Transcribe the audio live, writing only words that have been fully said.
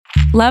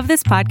Love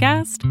this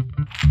podcast?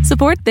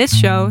 Support this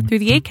show through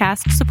the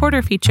Acast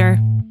supporter feature.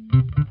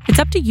 It's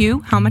up to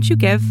you how much you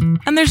give,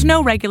 and there's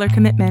no regular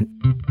commitment.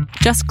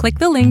 Just click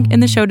the link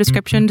in the show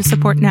description to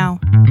support now.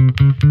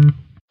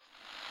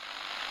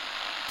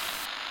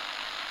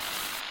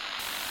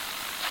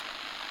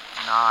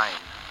 Nine,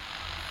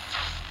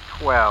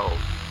 12,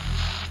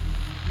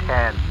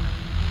 10,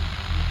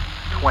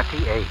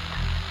 28,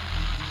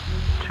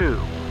 2,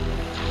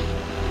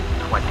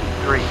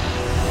 23.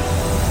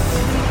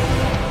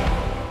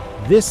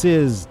 This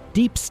is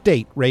Deep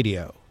State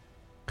Radio,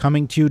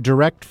 coming to you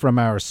direct from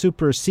our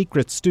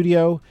super-secret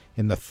studio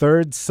in the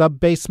third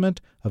sub-basement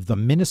of the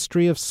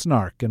Ministry of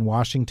Snark in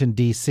Washington,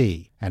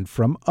 D.C., and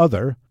from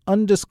other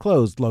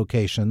undisclosed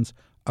locations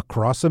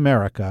across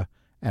America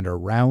and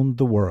around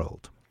the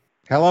world.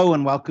 Hello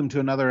and welcome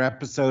to another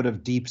episode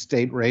of Deep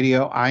State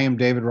Radio. I am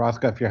David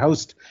Rothkopf, your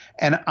host,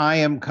 and I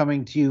am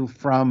coming to you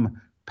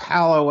from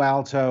Palo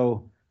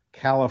Alto,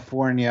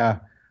 California,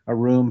 a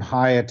room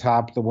high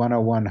atop the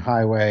 101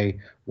 highway,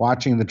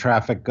 watching the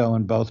traffic go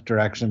in both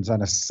directions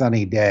on a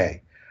sunny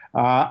day.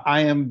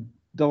 I am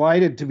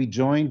delighted to be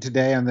joined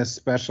today on this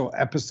special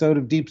episode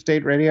of Deep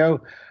State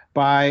Radio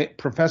by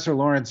Professor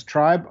Laurence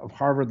Tribe of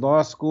Harvard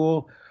Law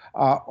School,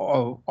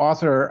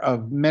 author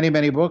of many,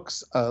 many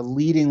books, a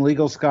leading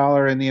legal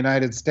scholar in the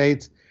United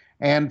States,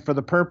 and for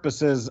the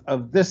purposes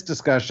of this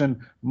discussion,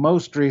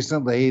 most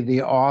recently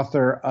the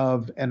author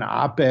of an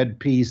op-ed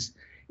piece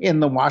in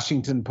the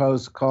Washington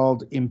Post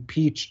called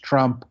Impeach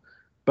Trump,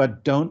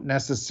 but Don't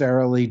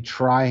Necessarily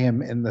Try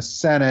Him in the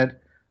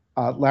Senate.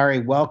 Larry,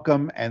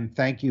 welcome, and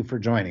thank you for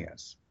joining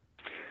us.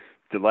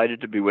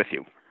 Delighted to be with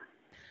you.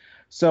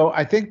 So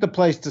I think the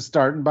place to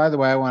start, and by the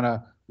way, I want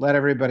to let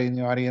everybody in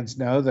the audience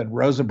know that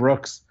Rosa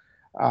Brooks,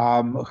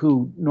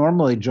 who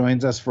normally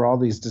joins us for all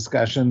these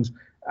discussions,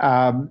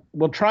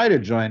 will try to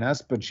join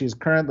us, but she's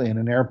currently in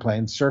an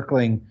airplane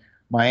circling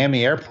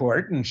Miami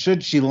Airport, and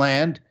should she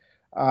land,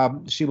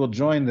 she will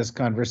join this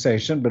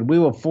conversation, but we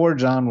will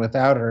forge on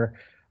without her.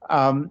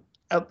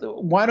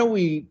 Why don't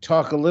we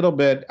talk a little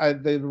bit?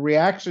 The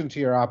reaction to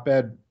your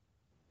op-ed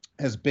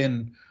has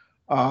been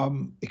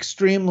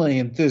extremely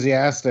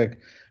enthusiastic,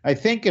 I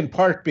think in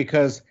part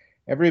because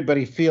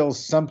everybody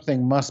feels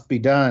something must be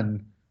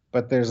done,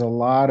 but there's a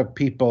lot of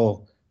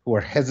people who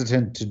are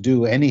hesitant to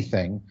do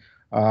anything.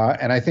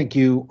 And I think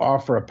you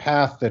offer a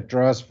path that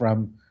draws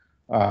from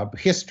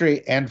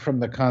history and from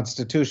the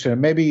Constitution.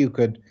 And maybe you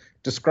could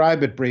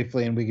describe it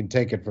briefly and we can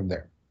take it from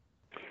there.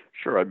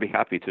 Sure, I'd be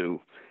happy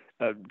to.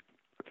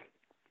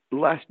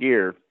 Last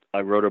year,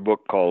 I wrote a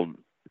book called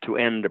To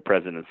End a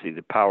Presidency,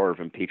 The Power of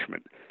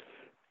Impeachment.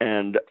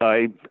 And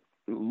I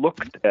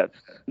looked at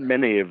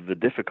many of the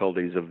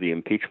difficulties of the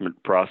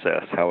impeachment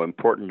process, how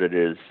important it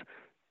is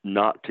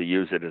not to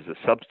use it as a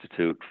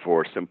substitute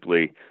for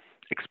simply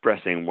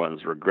expressing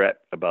one's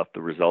regret about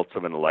the results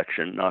of an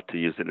election, not to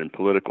use it in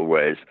political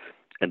ways,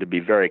 and to be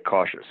very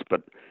cautious.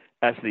 But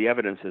as the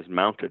evidence is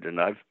mounted,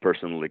 and I've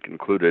personally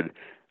concluded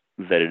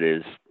that it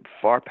is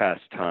far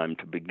past time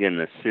to begin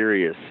a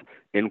serious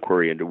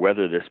inquiry into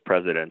whether this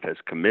president has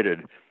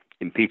committed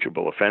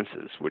impeachable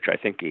offenses, which I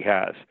think he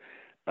has,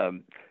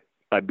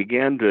 I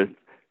began to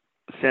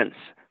sense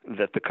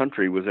that the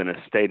country was in a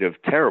state of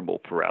terrible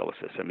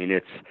paralysis. I mean,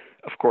 it's,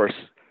 of course,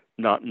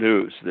 not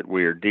news that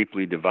we are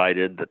deeply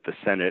divided, that the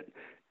Senate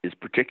is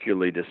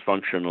particularly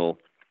dysfunctional,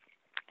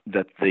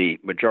 that the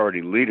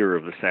majority leader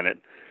of the Senate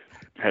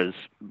has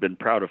been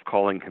proud of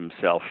calling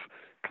himself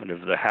kind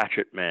of the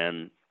hatchet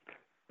man,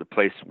 the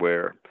place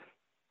where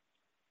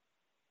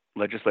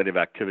legislative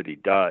activity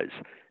dies.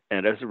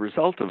 And as a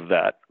result of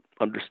that,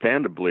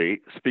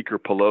 understandably, Speaker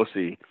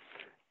Pelosi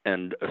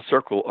and a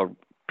circle of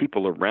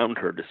people around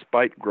her,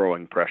 despite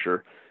growing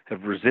pressure,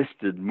 have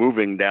resisted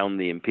moving down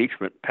the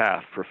impeachment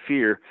path for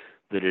fear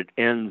that it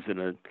ends in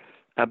an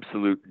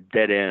absolute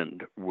dead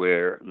end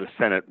where the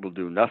Senate will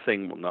do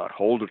nothing, will not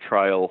hold a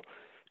trial.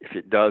 If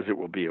it does, it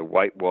will be a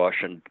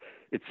whitewash. And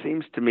it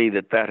seems to me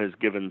that that has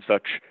given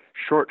such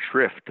short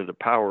shrift to the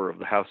power of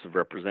the House of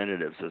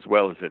Representatives as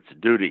well as its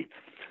duty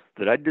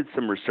that I did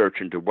some research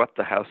into what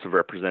the House of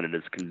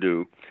Representatives can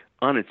do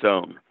on its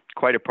own,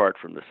 quite apart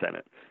from the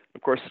Senate.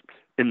 Of course,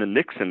 in the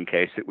Nixon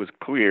case, it was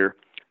clear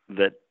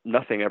that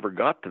nothing ever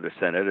got to the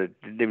Senate. It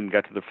didn't even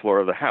get to the floor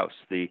of the House.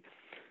 The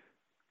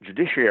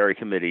Judiciary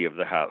Committee of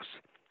the House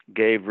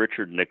gave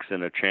Richard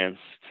Nixon a chance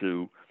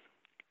to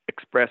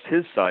express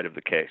his side of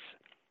the case.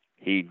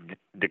 He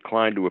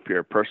declined to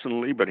appear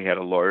personally, but he had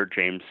a lawyer,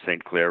 James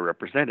St. Clair,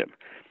 represent him.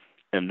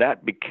 And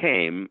that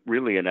became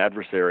really an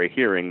adversary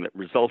hearing that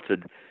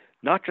resulted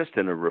not just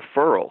in a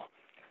referral.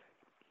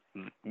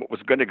 What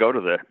was going to go to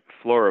the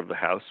floor of the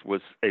House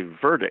was a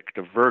verdict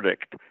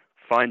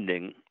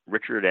finding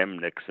Richard M.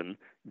 Nixon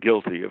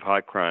guilty of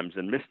high crimes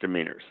and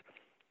misdemeanors.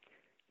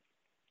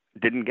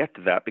 Didn't get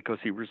to that because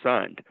he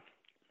resigned.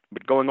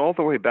 But going all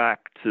the way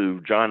back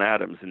to John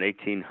Adams in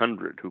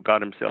 1800, who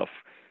got himself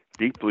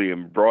deeply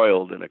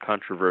embroiled in a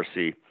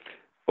controversy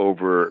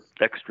over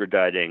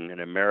extraditing an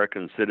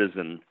American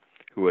citizen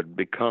who had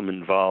become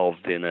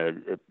involved in a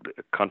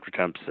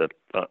contretemps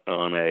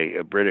on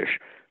a British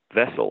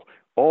vessel,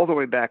 all the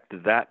way back to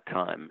that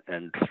time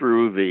and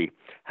through the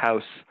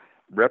House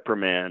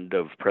reprimand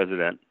of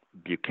President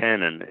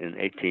Buchanan in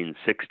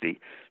 1860,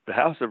 the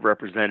House of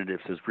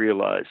Representatives has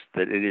realized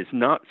that it is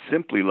not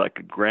simply like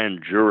a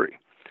grand jury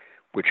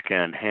which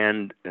can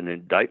hand an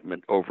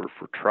indictment over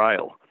for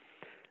trial.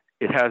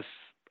 It has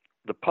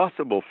the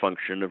possible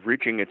function of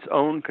reaching its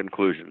own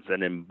conclusions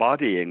and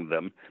embodying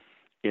them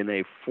in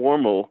a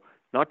formal,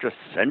 not just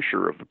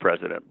censure of the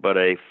president, but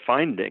a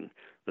finding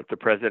that the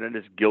president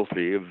is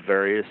guilty of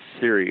various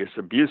serious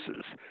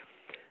abuses.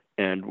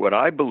 And what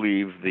I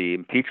believe the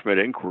impeachment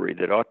inquiry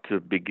that ought to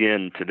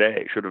begin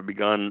today, should have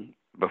begun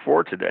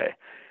before today,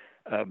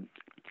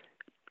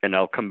 and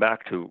I'll come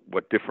back to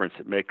what difference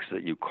it makes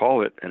that you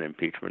call it an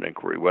impeachment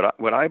inquiry.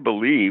 What I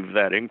believe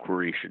that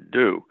inquiry should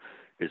do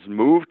is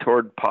move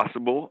toward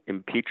possible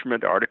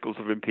impeachment, articles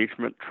of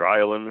impeachment,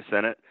 trial in the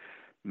Senate,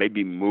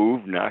 maybe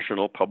move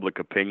national public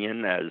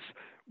opinion as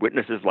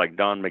witnesses like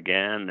Don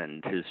McGahn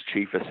and his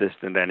chief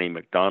assistant, Annie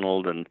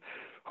MacDonald, and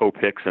Hope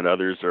Hicks and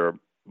others are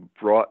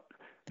brought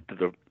to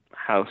the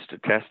House to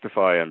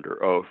testify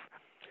under oath.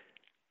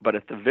 But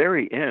at the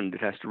very end,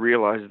 it has to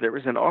realize there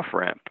is an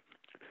off-ramp.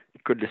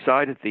 It could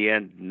decide at the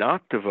end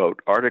not to vote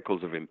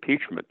articles of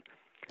impeachment,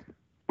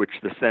 which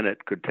the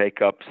Senate could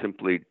take up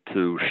simply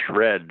to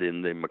shred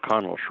in the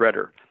McConnell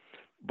shredder,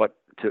 but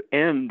to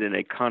end in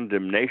a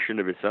condemnation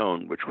of its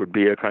own, which would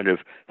be a kind of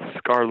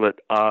scarlet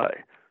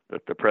eye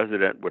that the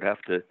president would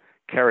have to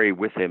carry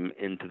with him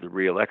into the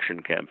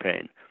re-election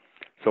campaign.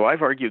 So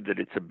I've argued that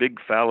it's a big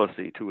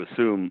fallacy to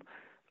assume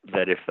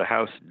that if the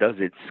House does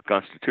its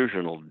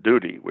constitutional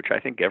duty, which I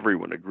think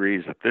everyone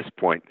agrees at this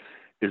point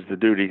is the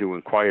duty to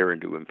inquire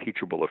into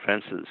impeachable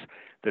offenses,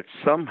 that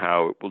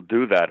somehow it will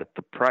do that at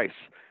the price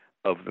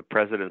of the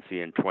presidency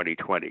in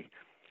 2020.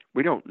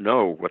 We don't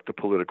know what the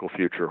political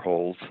future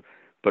holds,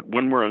 but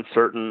when we're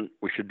uncertain,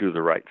 we should do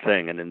the right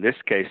thing. And in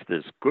this case,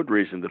 there's good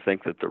reason to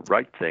think that the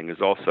right thing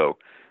is also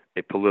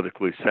a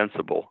politically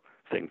sensible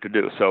thing to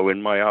do. So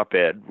in my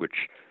op-ed,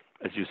 which,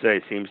 as you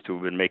say, seems to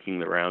have been making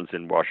the rounds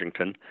in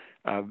Washington,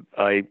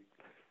 I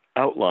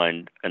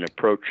outlined an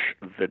approach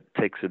that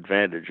takes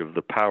advantage of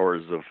the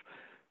powers of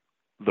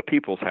the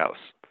People's House,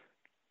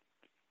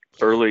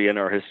 early in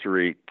our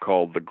history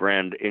called the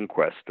Grand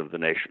Inquest of the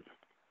Nation.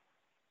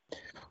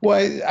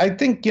 Well, I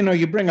think,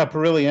 you bring up a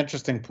really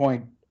interesting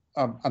point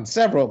on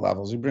several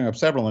levels. You bring up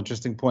several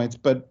interesting points,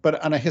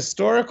 but on a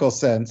historical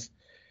sense,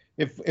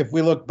 if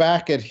we look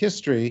back at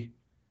history,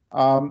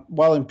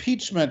 while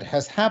impeachment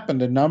has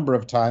happened a number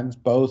of times,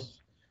 both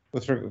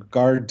with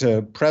regard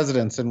to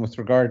presidents and with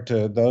regard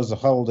to those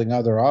holding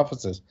other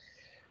offices,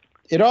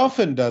 it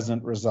often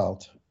doesn't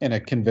result in a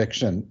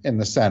conviction in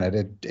the Senate.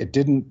 It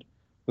didn't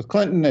with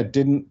Clinton, it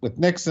didn't with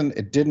Nixon,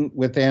 it didn't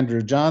with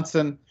Andrew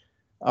Johnson.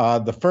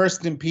 The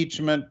first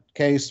impeachment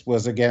case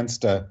was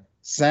against a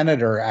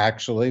senator,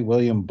 actually,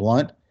 William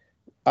Blount,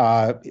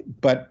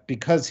 but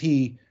because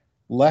he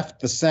left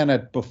the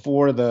Senate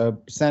before the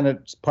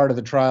Senate part of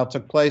the trial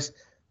took place,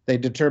 they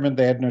determined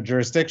they had no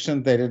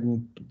jurisdiction. They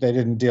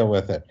didn't deal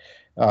with it.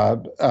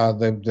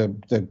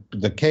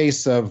 The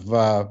case of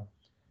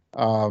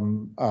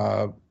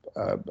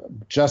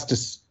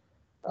Justice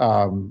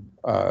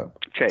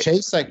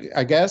Chase,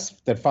 I guess,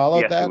 that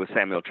followed that. Yes, it was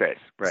Samuel Chase,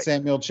 right?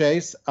 Samuel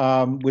Chase,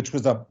 which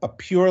was a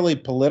purely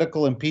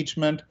political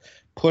impeachment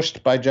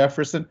pushed by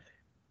Jefferson.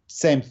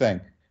 Same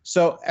thing.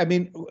 So, I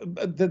mean,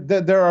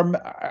 there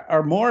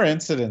are more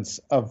incidents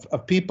of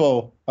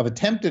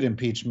attempted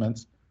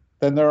impeachments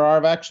than there are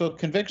of actual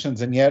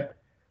convictions. And yet,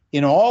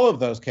 in all of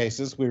those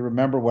cases, we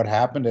remember what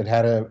happened. It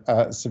had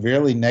a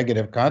severely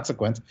negative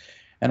consequence.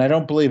 And I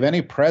don't believe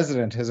any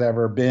president has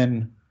ever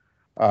been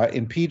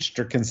impeached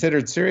or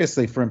considered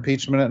seriously for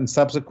impeachment and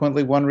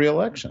subsequently won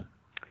re-election.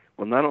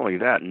 Well, not only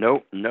that,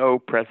 no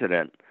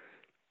president,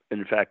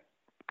 in fact,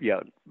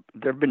 there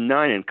have been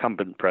 9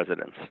 incumbent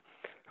presidents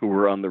who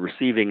were on the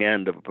receiving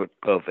end of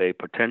a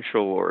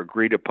potential or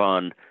agreed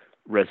upon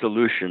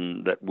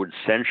resolution that would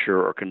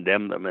censure or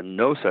condemn them, and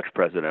no such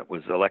president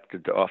was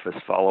elected to office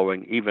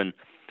following even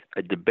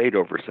a debate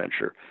over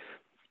censure.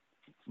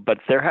 But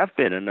there have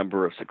been a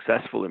number of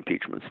successful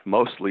impeachments,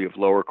 mostly of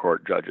lower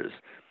court judges.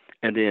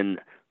 And in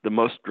the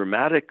most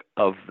dramatic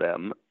of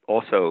them,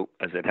 also,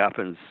 as it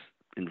happens,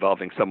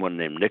 involving someone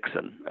named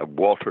Nixon,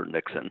 Walter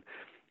Nixon,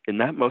 in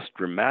that most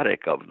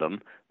dramatic of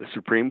them, the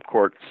Supreme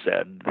Court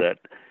said that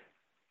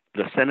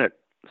the Senate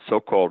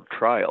so-called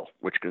trial,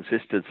 which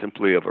consisted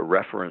simply of a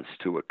reference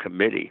to a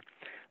committee,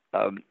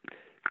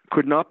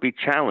 could not be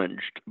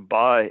challenged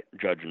by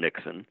Judge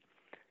Nixon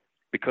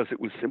because it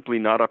was simply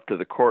not up to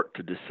the court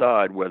to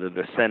decide whether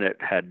the Senate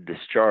had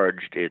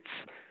discharged its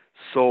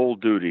sole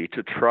duty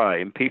to try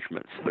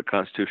impeachments. The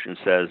Constitution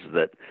says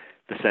that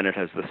the Senate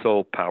has the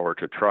sole power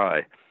to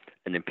try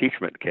an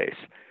impeachment case.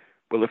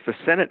 Well, if the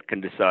Senate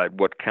can decide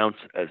what counts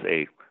as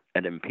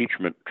an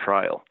impeachment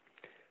trial,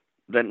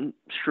 then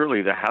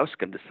surely the House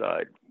can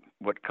decide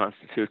what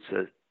constitutes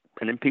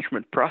an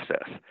impeachment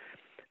process.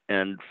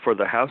 And for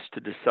the House to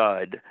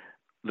decide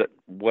that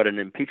what an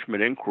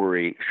impeachment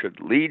inquiry should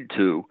lead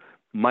to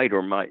might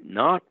or might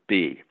not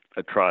be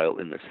a trial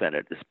in the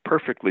Senate is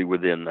perfectly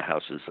within the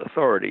House's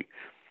authority.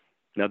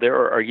 Now, there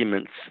are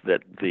arguments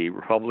that the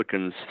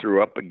Republicans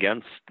threw up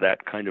against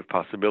that kind of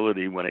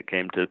possibility when it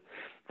came to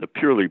the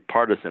purely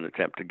partisan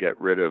attempt to get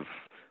rid of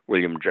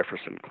William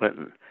Jefferson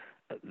Clinton.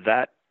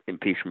 That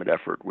impeachment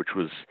effort, which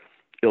was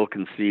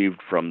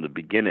ill-conceived from the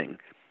beginning,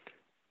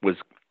 was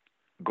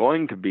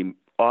going to be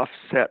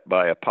offset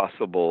by a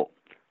possible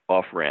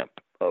off-ramp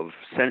of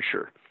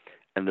censure.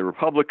 And the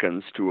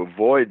Republicans, to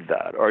avoid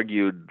that,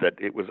 argued that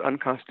it was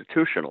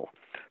unconstitutional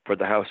for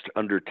the House to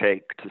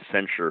undertake to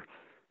censure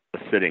a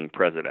sitting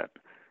president.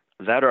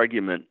 That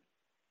argument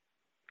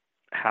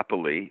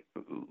happily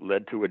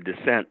led to a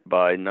dissent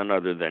by none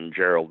other than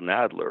Gerald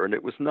Nadler, and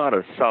it was not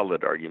a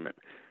solid argument.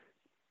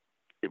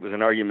 It was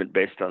an argument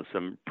based on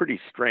some pretty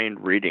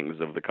strained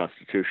readings of the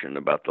Constitution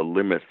about the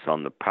limits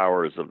on the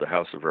powers of the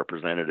House of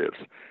Representatives.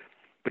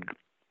 But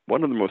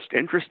one of the most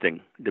interesting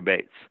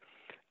debates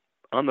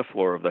on the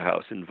floor of the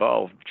House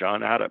involved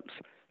John Adams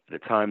at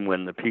a time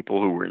when the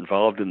people who were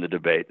involved in the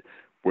debate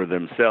were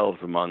themselves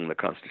among the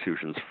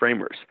Constitution's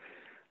framers.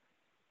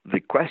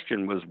 The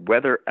question was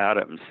whether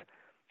Adams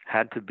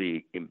had to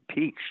be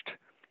impeached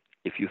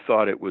if you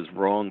thought it was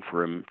wrong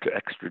for him to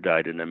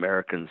extradite an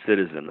American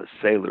citizen, a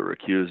sailor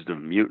accused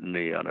of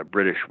mutiny on a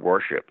British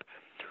warship,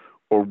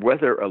 or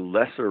whether a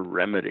lesser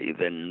remedy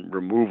than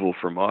removal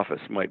from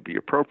office might be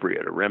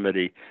appropriate, a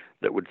remedy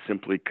that would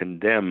simply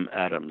condemn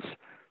Adams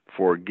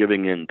for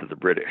giving in to the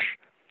British,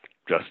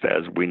 just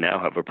as we now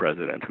have a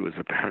president who has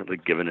apparently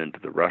given in to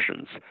the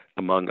Russians,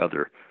 among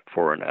other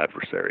foreign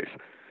adversaries.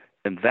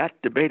 And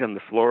that debate on the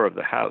floor of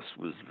the House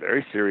was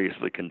very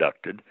seriously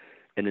conducted.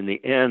 And in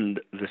the end,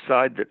 the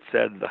side that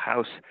said the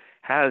House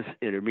has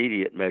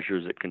intermediate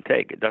measures it can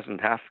take. It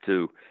doesn't have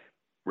to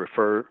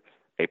refer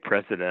a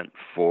president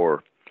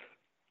for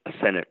a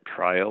Senate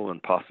trial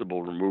and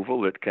possible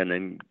removal. It can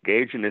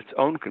engage in its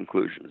own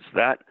conclusions.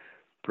 That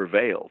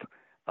prevailed.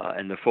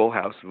 And the full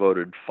House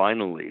voted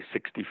finally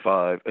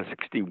 61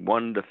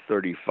 to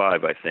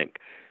 35, I think,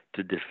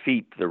 to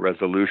defeat the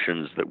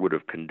resolutions that would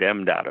have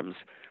condemned Adams.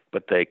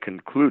 But they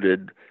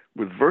concluded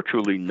with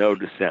virtually no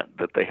dissent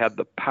that they had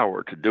the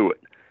power to do it.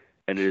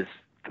 And it is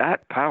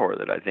that power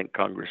that I think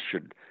Congress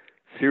should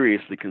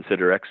seriously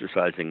consider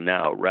exercising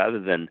now, rather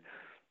than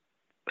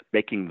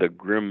making the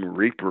grim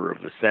reaper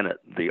of the Senate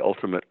the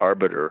ultimate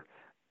arbiter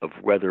of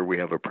whether we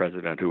have a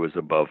president who is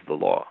above the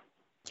law.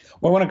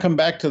 Well, I want to come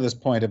back to this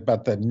point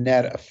about the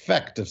net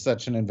effect of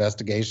such an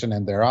investigation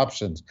and their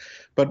options.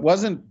 But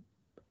wasn't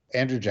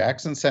Andrew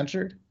Jackson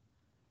censured?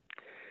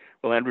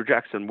 Well, Andrew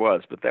Jackson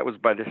was, but that was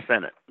by the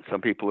Senate.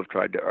 Some people have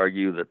tried to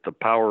argue that the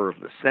power of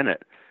the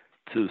Senate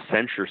to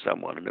censure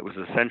someone, and it was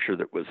a censure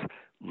that was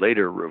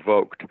later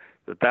revoked,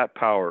 that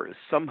power is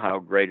somehow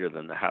greater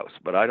than the House.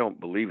 But I don't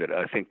believe it.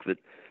 I think that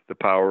the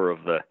power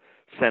of the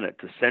Senate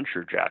to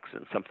censure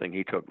Jackson, something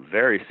he took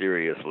very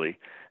seriously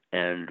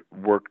and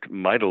worked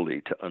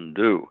mightily to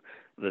undo,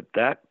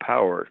 that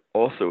power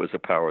also is a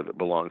power that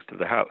belongs to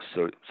the House.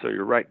 So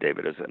you're right,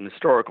 David. As an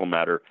historical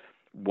matter,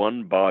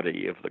 one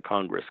body of the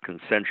Congress can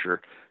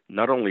censure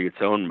not only its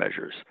own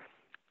measures,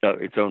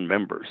 its own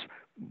members,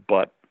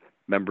 but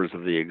members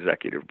of the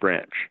executive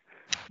branch.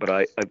 But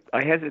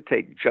I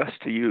hesitate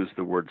just to use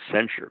the word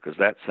censure, because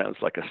that sounds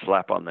like a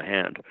slap on the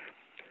hand.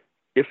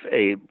 If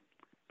a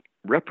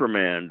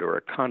reprimand or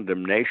a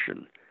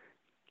condemnation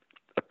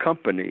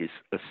accompanies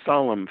a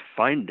solemn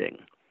finding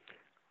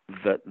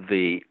that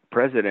the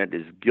president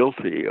is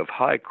guilty of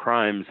high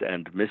crimes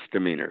and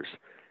misdemeanors,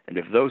 and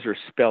if those are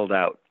spelled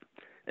out,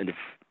 and if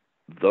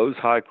those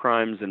high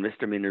crimes and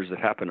misdemeanors that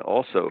happen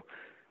also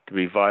to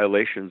be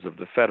violations of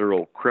the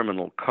federal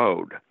criminal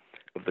code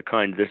of the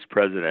kind this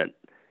president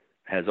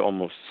has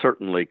almost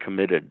certainly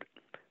committed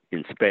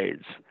in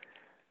spades,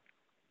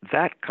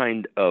 that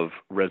kind of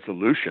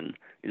resolution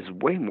is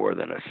way more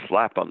than a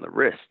slap on the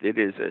wrist. It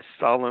is a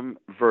solemn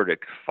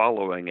verdict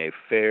following a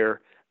fair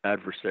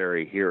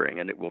adversary hearing,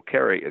 and it will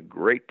carry a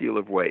great deal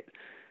of weight,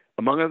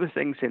 among other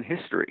things, in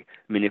history.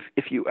 I mean,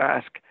 if you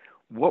ask,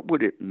 what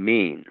would it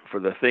mean for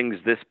the things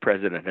this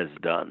president has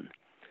done,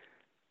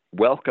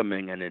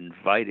 welcoming and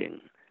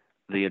inviting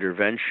the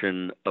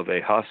intervention of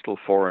a hostile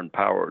foreign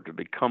power to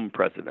become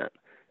president,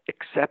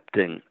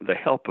 accepting the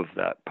help of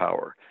that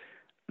power,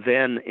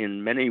 then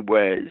in many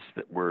ways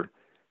that were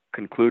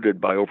concluded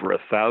by over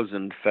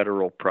 1,000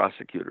 federal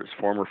prosecutors,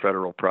 former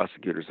federal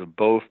prosecutors of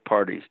both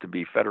parties, to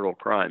be federal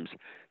crimes,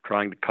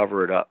 trying to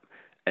cover it up,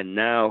 and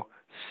now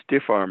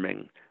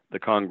stiff-arming the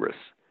Congress.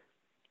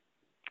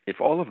 If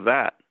all of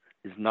that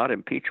is not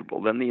impeachable,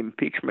 then the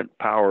impeachment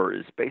power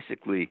is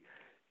basically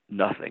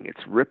nothing.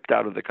 It's ripped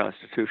out of the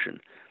Constitution.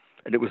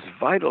 And it was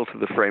vital to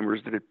the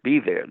framers that it be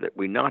there, that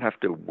we not have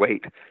to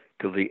wait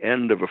till the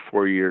end of a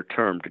 4-year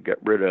term to get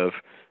rid of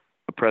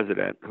a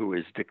president who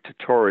is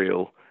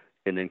dictatorial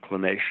in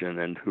inclination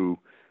and who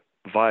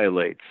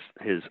violates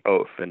his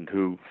oath and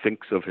who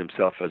thinks of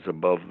himself as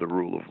above the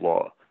rule of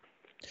law.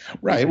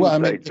 Right. Well, I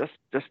mean,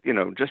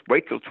 just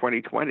wait till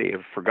 2020.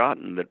 Have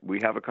forgotten that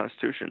we have a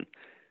Constitution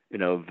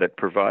that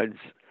provides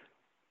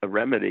a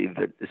remedy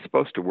that is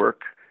supposed to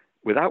work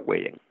without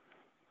waiting.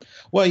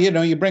 Well,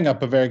 you bring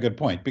up a very good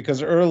point,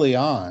 because early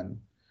on,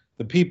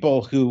 the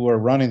people who were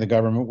running the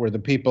government were the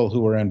people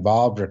who were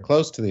involved or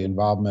close to the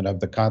involvement of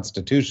the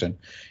Constitution.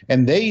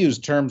 And they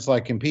used terms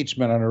like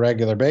impeachment on a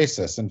regular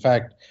basis. In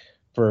fact,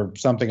 for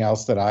something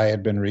else that I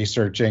had been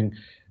researching,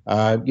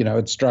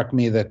 it struck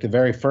me that the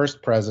very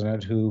first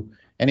president who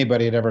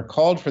anybody had ever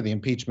called for the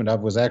impeachment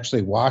of was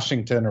actually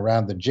Washington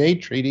around the Jay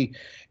Treaty,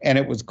 and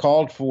it was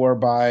called for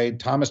by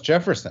Thomas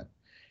Jefferson.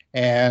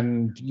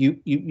 And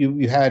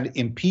you had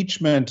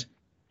impeachment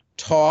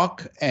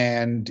talk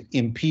and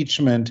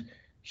impeachment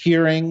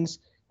hearings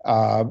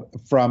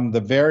from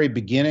the very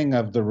beginning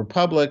of the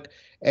Republic.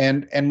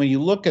 And when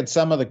you look at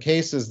some of the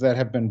cases that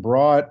have been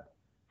brought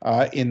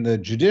in the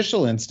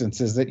judicial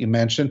instances that you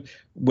mentioned,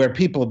 where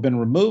people have been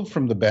removed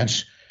from the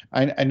bench,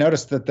 I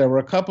noticed that there were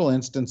a couple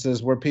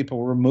instances where people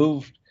were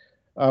removed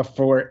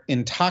for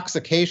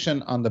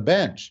intoxication on the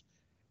bench.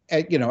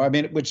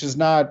 Which is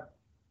not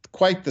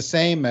quite the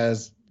same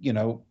as,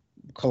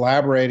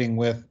 collaborating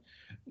with,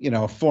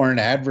 a foreign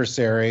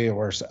adversary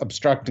or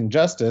obstructing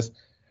justice.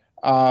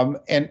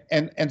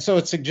 And so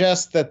it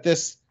suggests that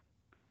this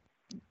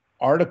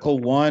Article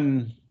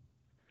 1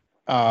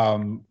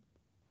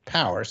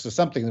 power, so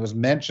something that was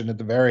mentioned at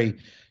the very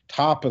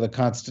top of the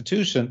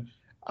Constitution,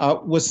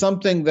 was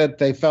something that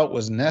they felt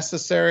was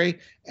necessary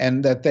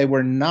and that they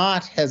were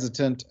not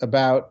hesitant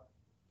about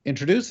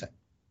introducing.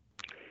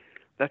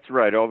 That's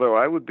right, although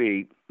I would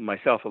be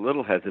myself a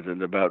little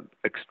hesitant about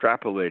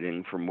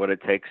extrapolating from what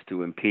it takes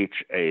to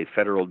impeach a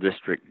federal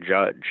district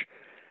judge,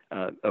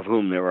 of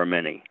whom there are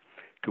many,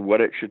 to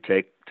what it should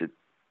take to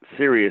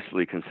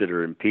seriously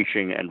consider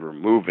impeaching and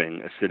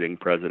removing a sitting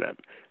president.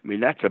 I mean,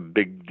 that's a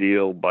big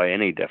deal by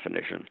any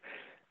definition.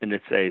 And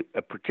it's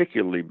a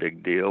particularly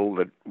big deal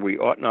that we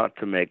ought not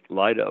to make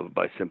light of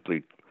by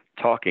simply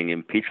talking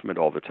impeachment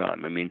all the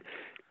time. I mean,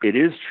 it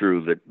is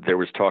true that there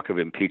was talk of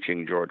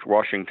impeaching George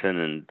Washington,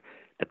 and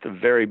at the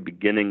very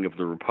beginning of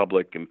the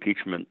Republic,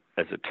 impeachment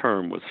as a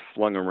term was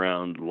flung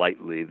around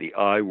lightly. The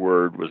I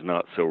word was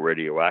not so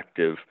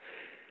radioactive.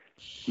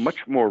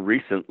 Much more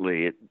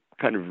recently, it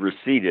kind of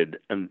receded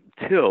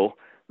until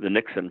the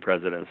Nixon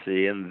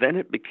presidency, and then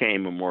it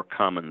became a more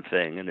common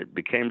thing, and it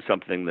became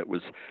something that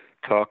was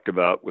talked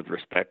about with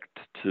respect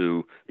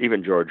to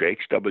even George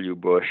H.W.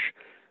 Bush.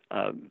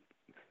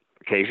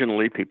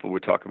 Occasionally, people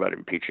would talk about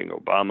impeaching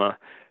Obama.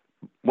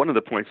 One of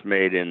the points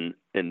made in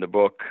the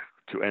book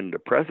To End a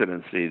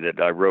Presidency that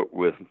I wrote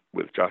with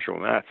Joshua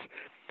Matz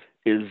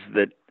is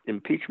that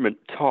impeachment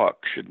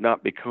talk should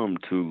not become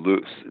too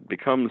loose. It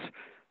becomes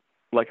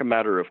like a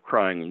matter of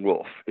crying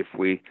wolf. If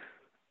we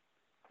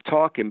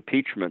talk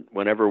impeachment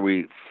whenever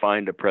we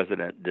find a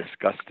president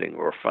disgusting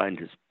or find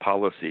his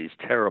policies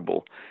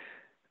terrible,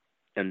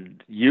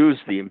 and use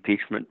the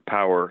impeachment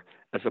power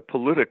as a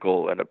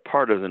political and a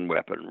partisan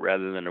weapon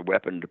rather than a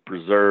weapon to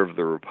preserve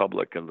the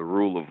republic and the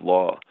rule of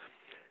law,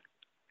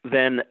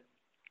 then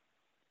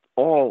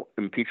all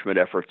impeachment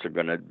efforts are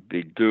going to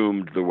be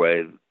doomed the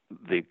way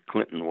the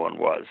Clinton one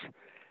was.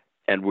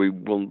 And we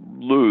will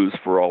lose,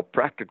 for all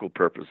practical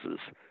purposes,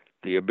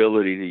 the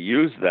ability to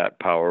use that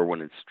power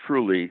when it's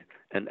truly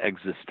and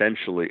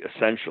existentially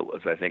essential,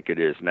 as I think it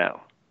is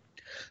now.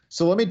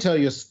 So let me tell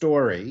you a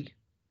story.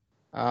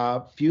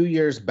 A few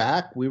years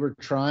back, we were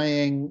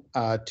trying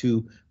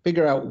to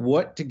figure out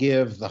what to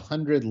give the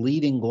 100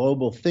 leading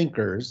global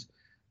thinkers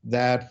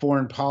that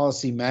Foreign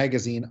Policy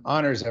magazine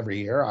honors every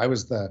year. I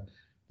was the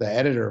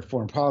editor of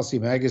Foreign Policy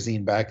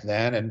magazine back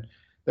then, and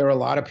there were a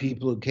lot of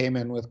people who came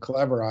in with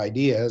clever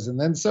ideas. And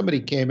then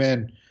somebody came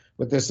in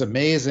with this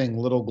amazing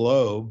little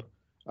globe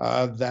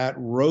that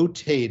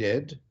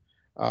rotated,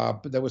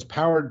 that was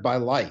powered by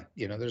light.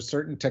 There's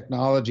certain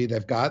technology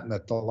they've gotten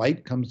that the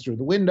light comes through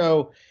the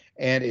window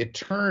and it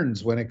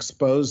turns when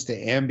exposed to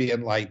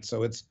ambient light.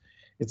 So it's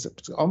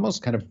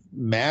almost kind of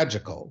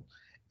magical.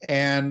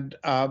 And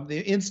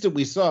the instant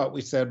we saw it,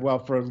 we said, well,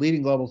 for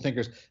leading global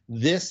thinkers,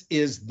 this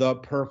is the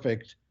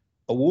perfect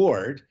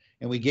award.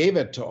 And we gave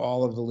it to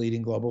all of the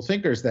leading global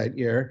thinkers that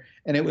year.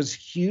 And it was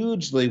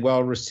hugely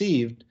well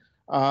received.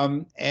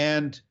 I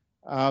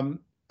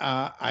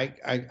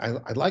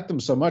like them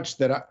so much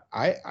that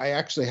I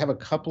actually have a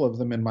couple of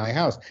them in my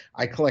house.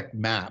 I collect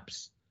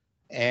maps.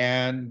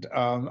 And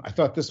I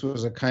thought this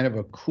was a kind of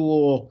a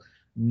cool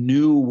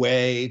new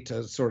way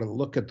to sort of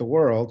look at the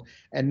world.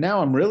 And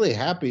now I'm really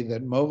happy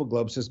that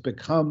MovaGlobes has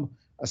become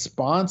a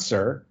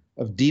sponsor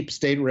of Deep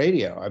State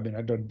Radio. I mean,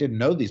 I didn't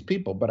know these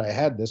people, but I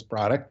had this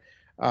product.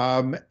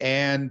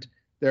 And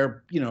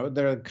they're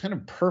a kind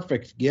of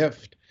perfect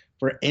gift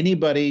for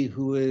anybody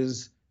who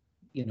is,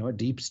 a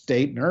deep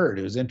state nerd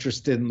who's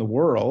interested in the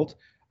world.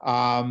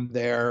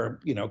 They're,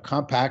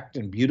 compact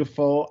and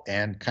beautiful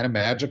and kind of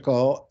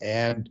magical.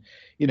 And,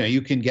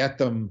 you can get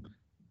them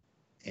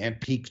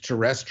antique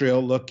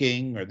terrestrial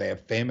looking, or they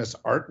have famous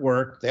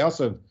artwork. They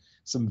also have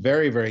some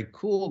very, very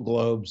cool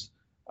globes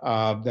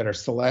that are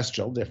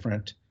celestial,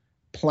 different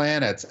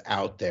planets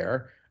out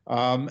there.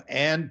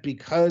 And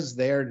because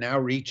they're now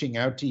reaching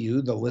out to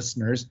you, the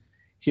listeners,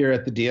 here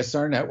at the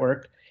DSR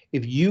Network.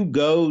 If you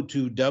go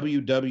to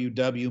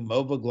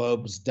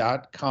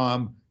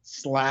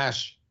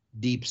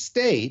www.movaglobes.com/deep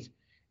state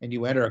and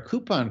you enter a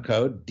coupon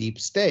code deep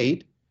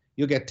state,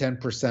 you'll get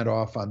 10%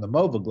 off on the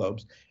Mova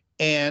Globes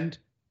and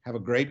have a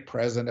great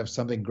present of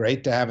something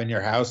great to have in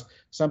your house,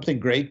 something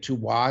great to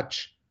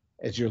watch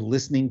as you're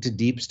listening to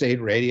Deep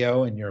State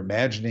Radio and you're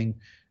imagining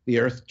the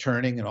earth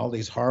turning and all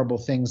these horrible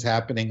things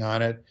happening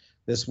on it.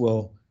 This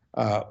will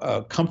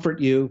comfort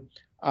you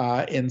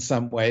in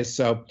some ways.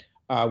 So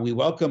we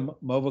welcome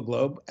Mova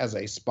Globe as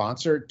a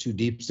sponsor to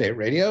Deep State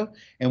Radio,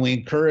 and we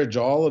encourage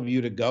all of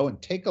you to go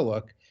and take a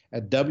look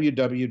at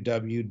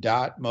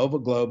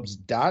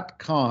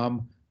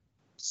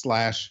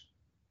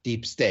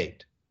www.movaglobes.com/deep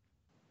state.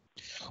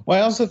 Well,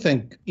 I also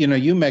think,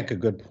 you make a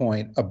good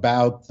point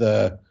about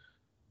the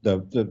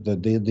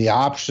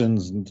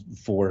options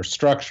for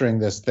structuring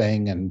this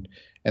thing, and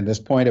this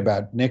point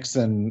about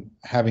Nixon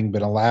having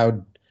been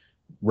allowed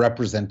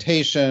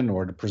representation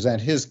or to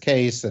present his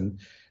case, and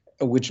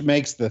which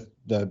makes the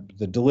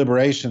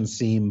deliberation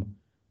seem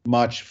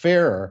much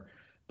fairer.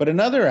 But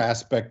another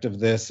aspect of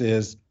this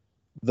is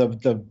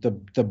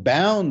the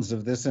bounds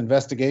of this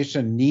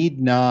investigation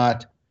need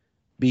not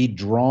be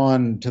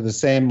drawn to the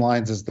same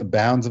lines as the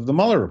bounds of the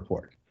Mueller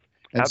report.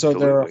 And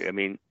absolutely. So there are,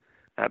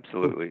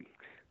 absolutely.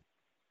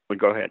 Well,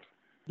 go ahead.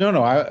 No.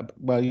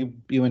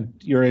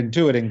 You're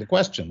intuiting the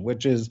question,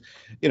 which is,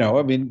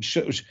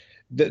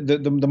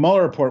 the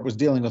Mueller report was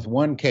dealing with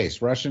one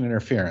case, Russian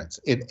interference.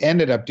 It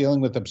ended up dealing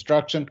with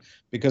obstruction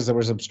because there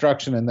was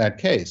obstruction in that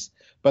case.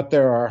 But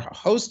there are a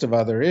host of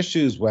other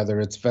issues, whether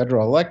it's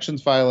federal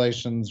elections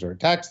violations or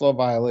tax law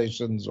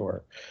violations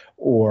or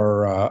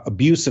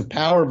abuse of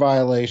power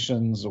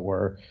violations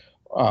or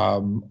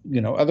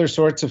other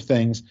sorts of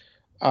things,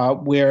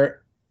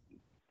 where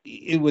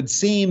it would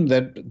seem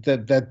that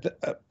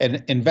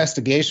an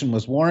investigation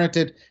was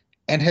warranted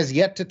and has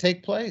yet to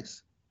take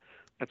place.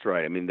 That's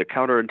right. I mean, the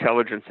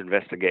counterintelligence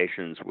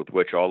investigations with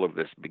which all of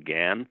this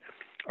began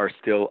are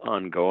still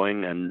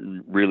ongoing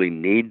and really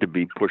need to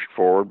be pushed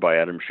forward by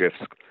Adam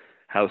Schiff's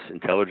House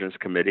Intelligence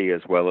Committee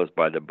as well as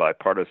by the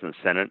bipartisan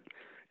Senate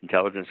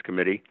Intelligence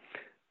Committee.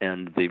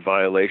 And the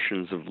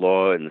violations of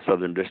law in the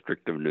Southern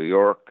District of New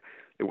York,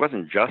 it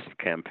wasn't just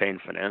campaign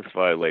finance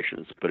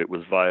violations, but it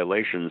was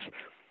violations,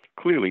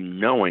 clearly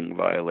knowing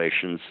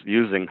violations,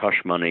 using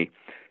hush money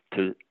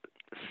to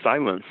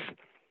silence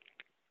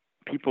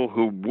people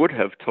who would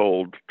have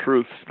told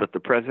truths that the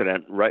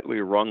president, rightly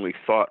or wrongly,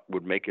 thought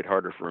would make it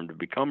harder for him to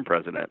become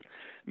president.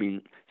 I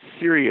mean,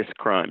 serious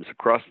crimes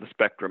across the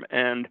spectrum.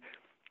 And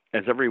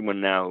as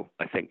everyone now,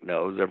 I think,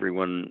 knows,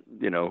 everyone,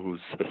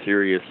 who's a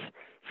serious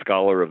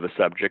scholar of the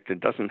subject, it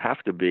doesn't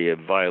have to be a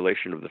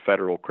violation of the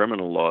federal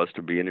criminal laws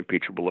to be an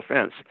impeachable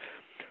offense.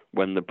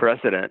 When the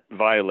president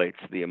violates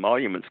the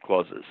emoluments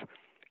clauses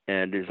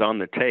and is on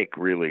the take,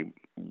 really,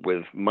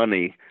 with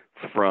money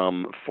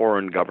from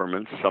foreign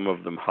governments, some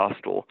of them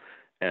hostile,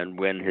 and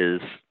when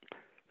his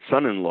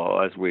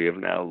son-in-law, as we have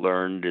now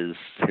learned, is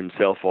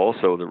himself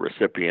also the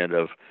recipient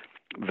of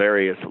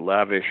various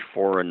lavish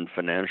foreign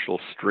financial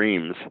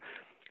streams,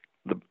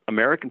 the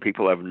American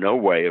people have no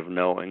way of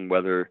knowing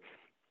whether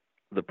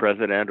the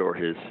president or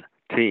his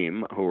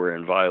team, who are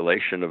in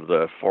violation of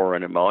the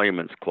foreign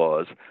emoluments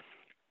clause,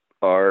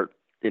 are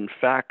in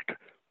fact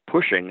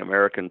pushing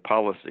American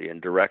policy in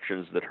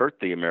directions that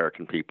hurt the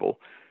American people,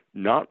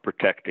 not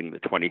protecting the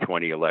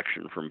 2020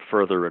 election from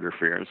further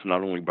interference,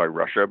 not only by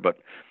Russia, but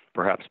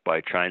perhaps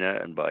by China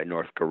and by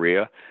North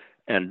Korea,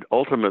 and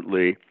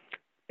ultimately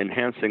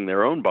enhancing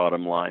their own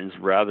bottom lines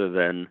rather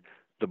than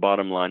the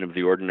bottom line of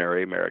the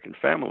ordinary American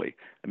family.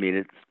 I mean,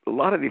 it's a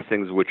lot of these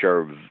things which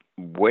are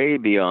way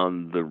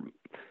beyond the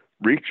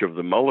reach of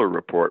the Mueller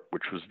report,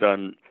 which was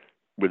done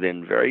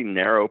within very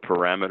narrow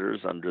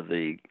parameters under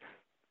the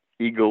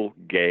eagle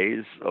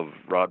gaze of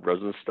Rod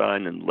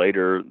Rosenstein and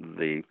later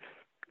the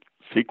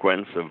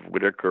sequence of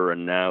Whitaker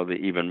and now the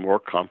even more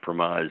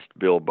compromised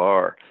Bill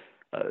Barr.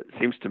 It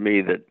seems to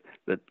me that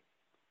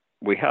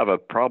we have a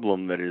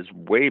problem that is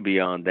way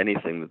beyond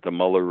anything that the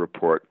Mueller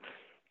report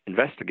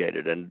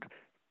investigated. And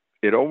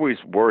it always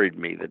worried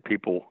me that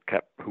people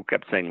who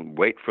kept saying,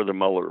 wait for the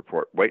Mueller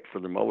report, wait for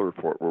the Mueller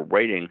report, were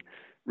waiting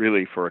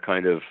really for a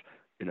kind of,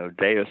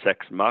 deus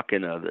ex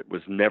machina that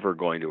was never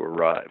going to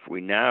arrive. We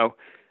now,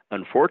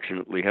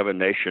 unfortunately, have a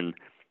nation,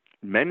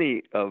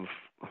 many of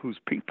whose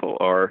people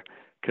are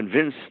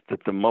convinced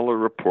that the Mueller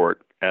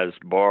report, as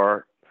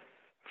Barr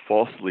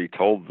falsely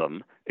told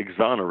them,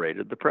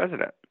 exonerated the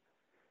president.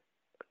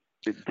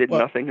 It did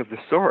nothing of the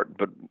sort.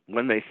 But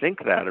when they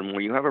think that, and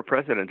when you have a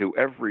president who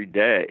every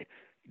day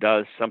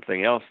does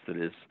something else that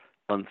is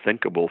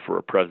unthinkable for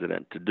a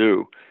president to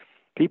do,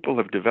 people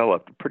have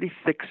developed a pretty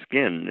thick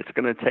skin. It's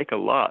going to take a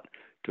lot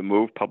to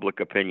move public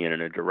opinion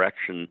in a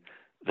direction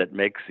that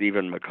makes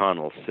even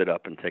McConnell sit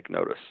up and take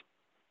notice.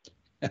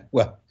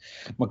 Well,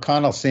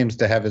 McConnell seems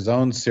to have his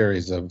own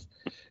series of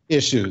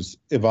issues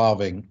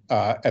evolving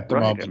at the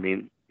moment. I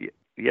mean,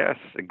 yes,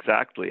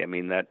 exactly. I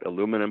mean, that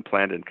aluminum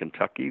plant in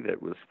Kentucky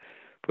that was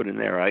put in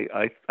there.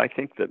 I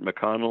think that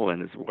McConnell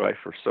and his wife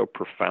are so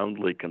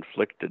profoundly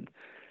conflicted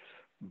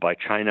by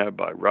China,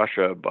 by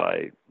Russia,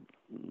 by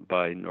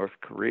North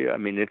Korea. I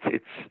mean,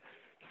 it's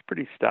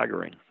pretty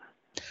staggering.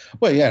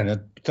 Well, yeah,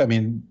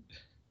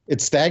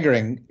 it's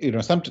staggering.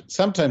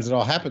 Sometimes it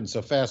all happens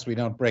so fast we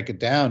don't break it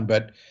down.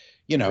 But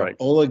Right.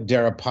 Oleg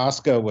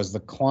Deripaska was the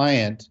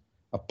client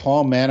of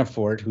Paul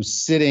Manafort, who's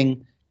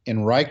sitting in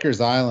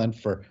Rikers Island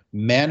for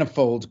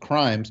manifold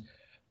crimes.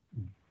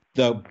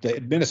 The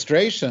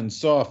administration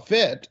saw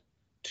fit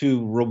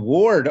to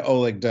reward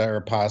Oleg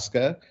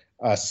Deripaska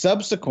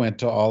subsequent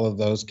to all of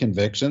those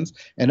convictions,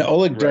 and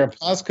Oleg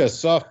Deripaska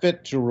saw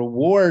fit to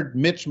reward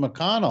Mitch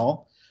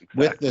McConnell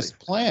with this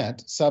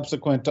plant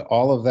subsequent to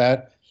all of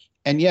that,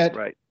 and yet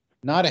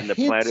not a hint.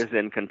 The plant is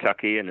in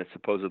Kentucky, and it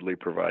supposedly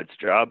provides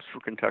jobs for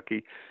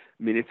Kentucky.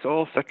 I mean, it's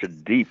all such a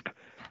deep,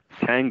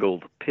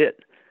 tangled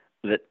pit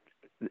that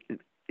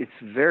it's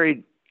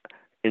very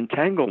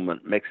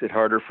entanglement makes it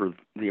harder for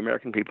the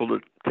American people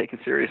to take it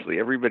seriously.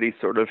 Everybody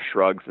sort of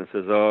shrugs and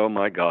says, "Oh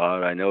my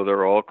God, I know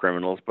they're all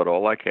criminals, but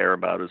all I care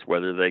about is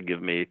whether they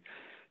give me,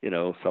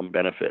 some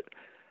benefit."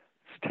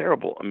 It's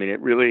terrible. I mean,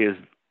 it really is.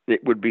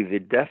 It would be the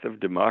death of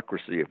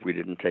democracy if we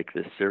didn't take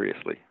this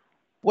seriously.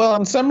 Well,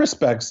 in some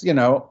respects,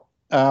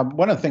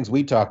 one of the things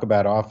we talk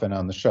about often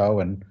on the show,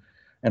 and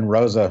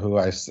Rosa, who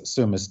I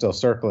assume is still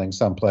circling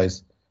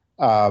someplace,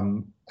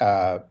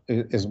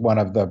 is one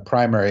of the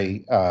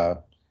primary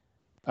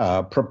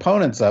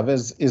proponents of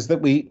is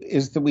that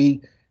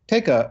we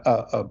take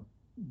a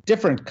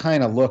different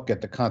kind of look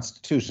at the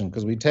Constitution,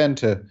 because we tend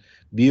to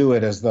view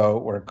it as though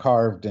it were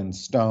carved in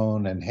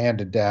stone and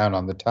handed down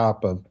on the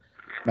top of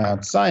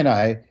Mount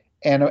Sinai,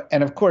 and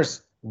of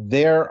course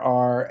there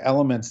are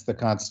elements of the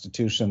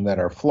Constitution that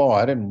are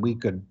flawed, and we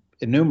could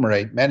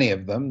enumerate many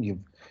of them. You've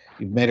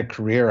made a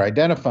career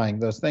identifying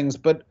those things,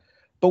 but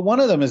one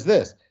of them is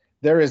this: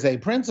 there is a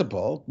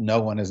principle,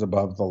 no one is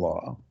above the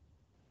law,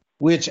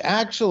 which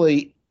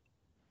actually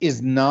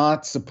is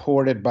not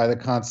supported by the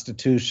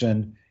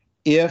Constitution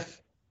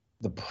if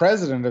the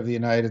President of the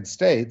United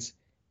States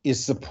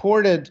is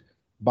supported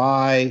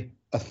by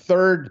a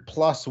third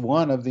plus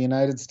one of the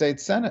United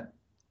States Senate.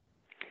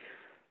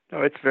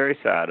 No, it's very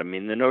sad. I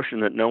mean, the notion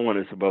that no one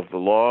is above the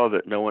law,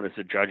 that no one is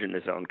a judge in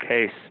his own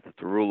case, that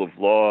the rule of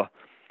law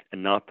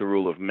and not the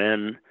rule of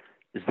men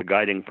is the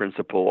guiding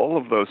principle, all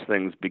of those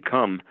things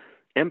become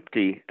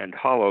empty and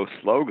hollow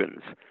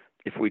slogans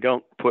if we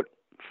don't put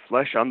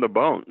flesh on the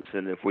bones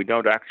and if we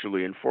don't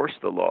actually enforce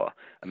the law.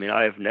 I mean,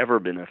 I have never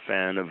been a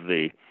fan of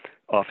the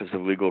Office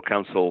of Legal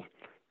Counsel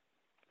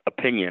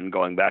opinion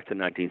going back to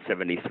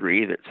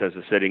 1973 that says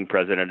a sitting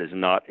president is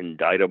not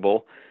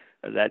indictable.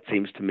 That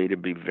seems to me to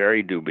be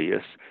very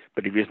dubious.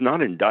 But if he's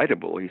not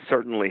indictable, he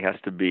certainly has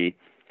to be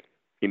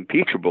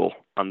impeachable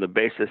on the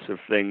basis of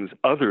things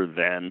other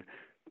than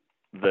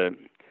the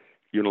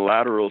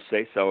unilateral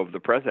say-so of the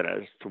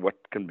president as to what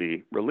can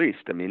be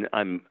released. I mean,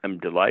 I'm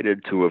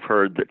delighted to have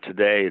heard that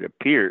today it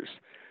appears,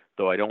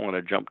 though I don't want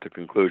to jump to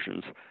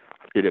conclusions,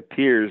 it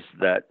appears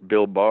that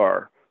Bill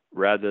Barr,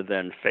 rather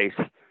than face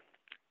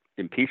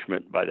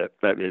impeachment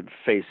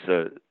face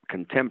a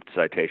contempt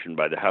citation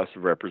by the House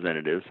of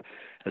Representatives,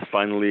 has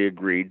finally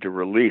agreed to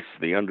release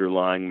the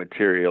underlying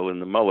material in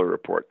the Mueller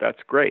report.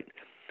 That's great.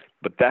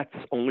 But that's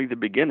only the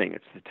beginning.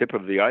 It's the tip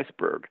of the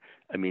iceberg.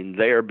 I mean,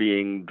 they are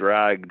being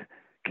dragged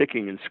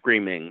kicking and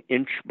screaming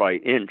inch by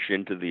inch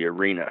into the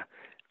arena.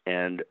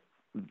 And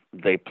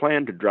they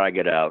plan to drag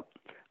it out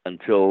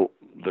until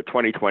the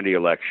 2020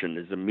 election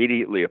is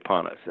immediately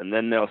upon us. And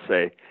then they'll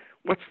say,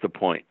 what's the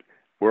point?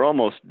 We're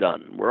almost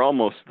done. We're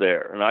almost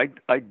there. And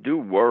I do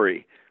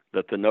worry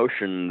that the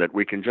notion that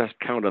we can just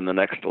count on the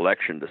next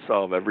election to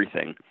solve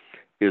everything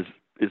is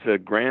a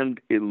grand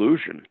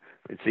illusion.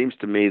 It seems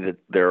to me that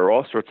there are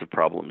all sorts of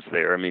problems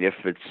there. I mean,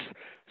 if it's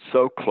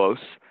so close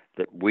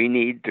that we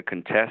need to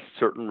contest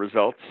certain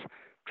results,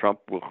 Trump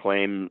will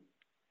claim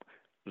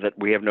that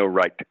we have no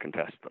right to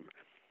contest them.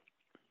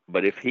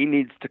 But if he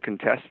needs to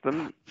contest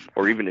them,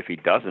 or even if he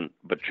doesn't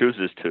but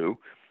chooses to,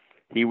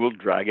 he will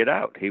drag it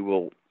out. He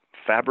will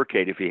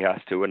fabricate, if he has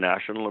to, a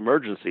national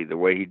emergency, the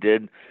way he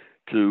did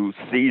to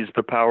seize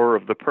the power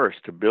of the purse,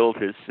 to build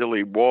his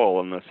silly wall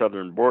on the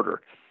southern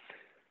border.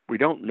 We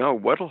don't know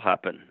what will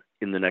happen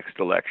in the next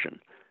election,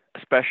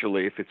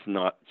 especially if it's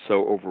not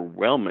so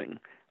overwhelming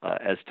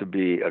as to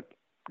be a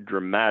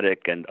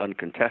dramatic and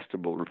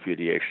uncontestable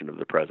repudiation of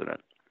the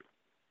president.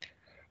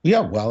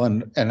 Yeah, well,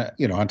 and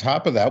on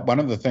top of that, one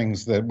of the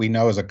things that we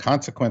know as a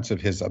consequence of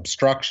his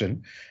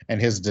obstruction and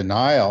his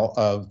denial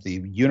of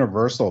the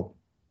universal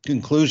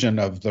conclusion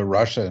of the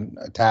Russian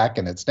attack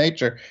and its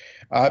nature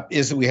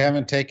is that we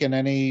haven't taken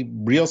any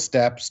real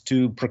steps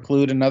to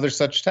preclude another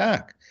such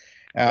attack.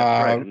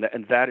 That's right,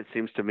 and that, it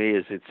seems to me,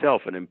 is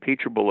itself an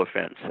impeachable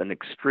offense, an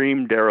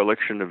extreme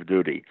dereliction of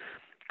duty,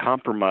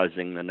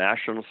 compromising the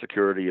national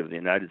security of the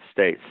United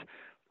States,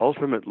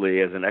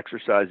 ultimately as an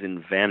exercise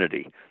in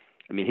vanity.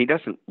 I mean, he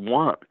doesn't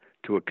want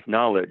to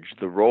acknowledge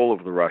the role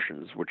of the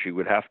Russians, which he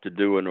would have to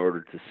do in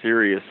order to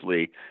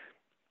seriously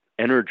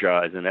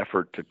energize an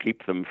effort to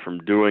keep them from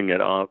doing it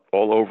all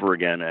over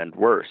again and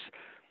worse,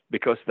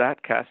 because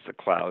that casts a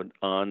cloud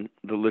on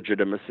the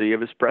legitimacy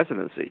of his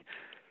presidency.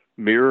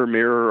 Mirror,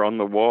 mirror on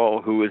the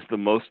wall, who is the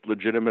most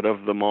legitimate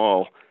of them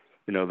all?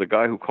 You know, the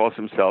guy who calls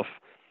himself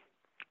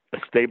a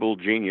stable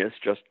genius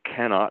just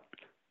cannot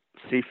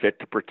see fit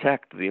to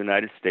protect the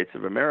United States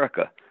of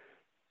America,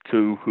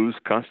 to whose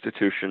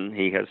Constitution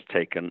he has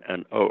taken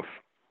an oath.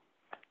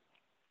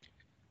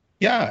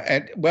 Yeah,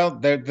 and well,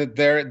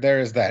 there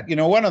is that. You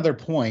know, one other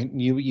point,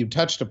 you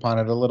touched upon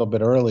it a little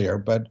bit earlier,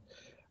 but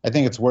I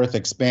think it's worth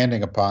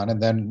expanding upon.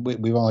 And then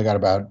we've only got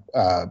about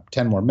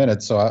 10 more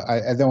minutes, so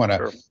I don't want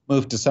to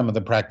move to some of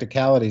the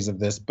practicalities of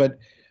this. But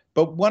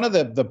one of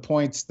the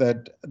points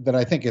that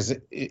I think is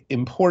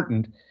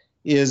important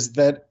is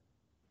that,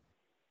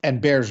 and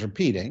bears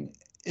repeating,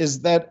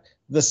 is that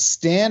the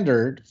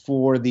standard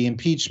for the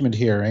impeachment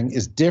hearing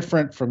is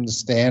different from the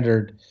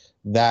standard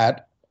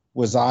that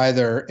was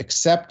either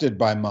accepted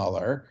by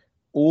Mueller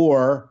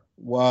or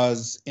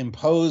was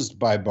imposed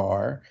by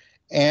Barr,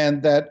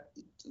 and that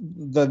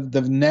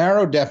the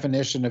narrow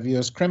definition of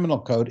U.S. criminal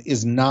code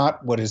is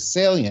not what is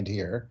salient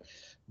here.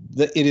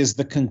 It is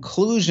the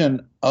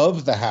conclusion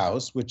of the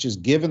House, which is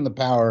given the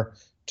power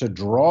to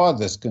draw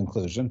this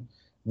conclusion,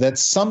 that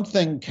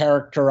something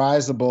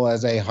characterizable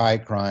as a high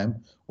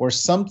crime or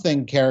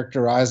something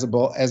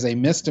characterizable as a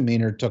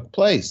misdemeanor took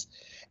place,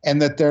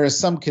 and that there is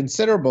some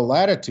considerable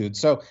latitude.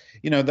 So,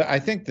 you know, I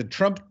think the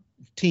Trump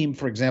team,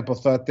 for example,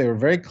 thought they were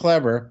very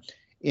clever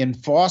in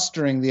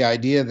fostering the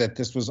idea that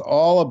this was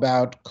all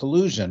about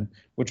collusion,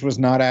 which was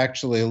not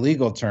actually a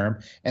legal term,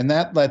 and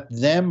that let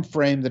them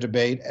frame the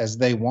debate as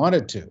they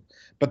wanted to.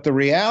 But the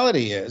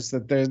reality is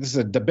that this is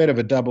a bit of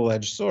a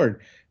double-edged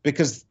sword,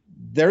 because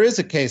there is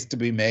a case to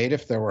be made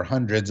if there were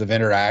hundreds of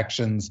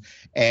interactions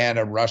and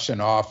a Russian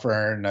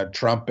offer and a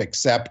Trump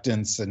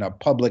acceptance in a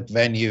public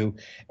venue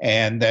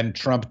and then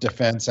Trump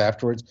defense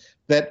afterwards,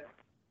 that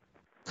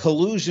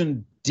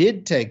collusion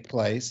did take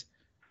place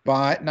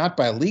by not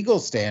by legal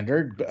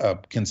standard,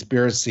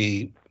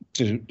 conspiracy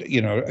to,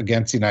 you know,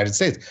 against the United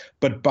States,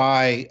 but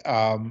by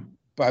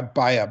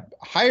a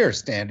higher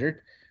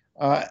standard,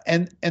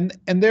 and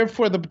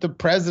therefore the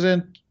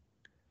president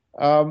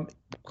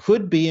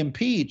could be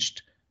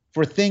impeached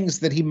for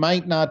things that he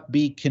might not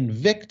be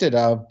convicted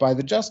of by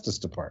the Justice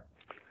Department.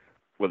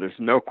 Well, there's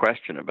no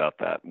question about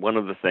that. One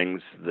of the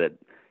things that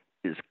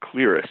is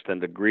clearest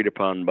and agreed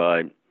upon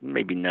by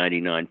maybe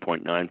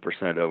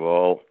 99.9% of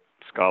all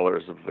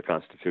scholars of the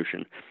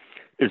Constitution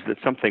is that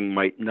something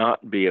might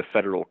not be a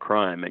federal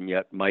crime and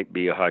yet might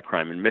be a high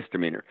crime and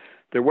misdemeanor.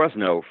 There was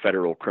no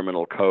federal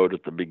criminal code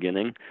at the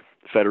beginning.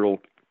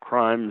 Federal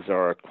crimes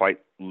are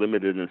quite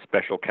limited and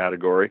special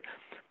category.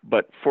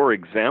 But, for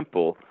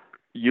example,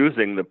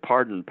 using the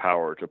pardon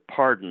power to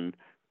pardon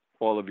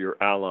all of your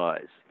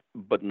allies,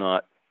 but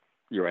not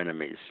your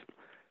enemies.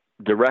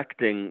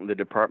 Directing the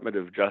Department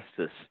of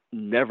Justice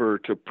never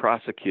to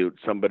prosecute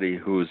somebody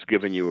who's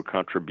given you a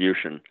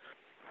contribution.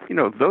 You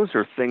know, those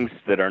are things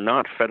that are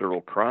not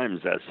federal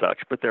crimes as such,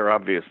 but they're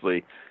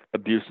obviously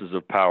abuses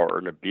of power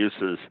and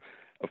abuses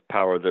of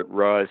power that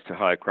rise to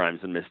high crimes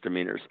and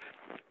misdemeanors.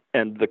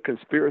 And the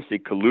conspiracy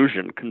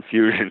collusion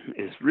confusion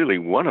is really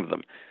one of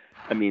them.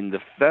 I mean, the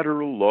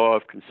federal law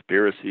of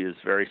conspiracy is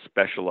very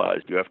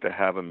specialized. You have to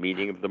have a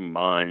meeting of the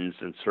minds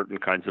and certain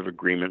kinds of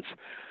agreements.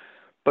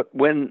 But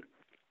when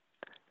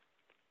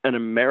an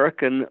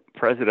American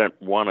president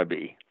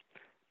wannabe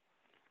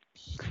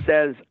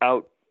says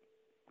out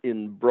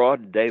in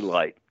broad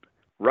daylight,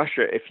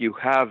 Russia, if you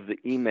have the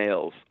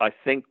emails, I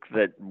think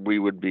that we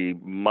would be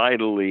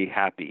mightily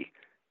happy,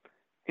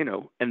 you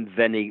know, and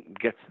then he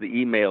gets the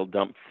email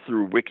dumped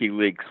through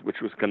WikiLeaks,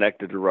 which was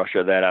connected to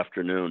Russia that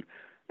afternoon.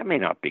 That may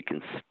not be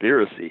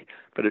conspiracy,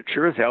 but it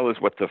sure as hell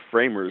is what the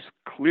framers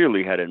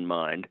clearly had in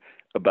mind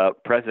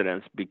about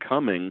presidents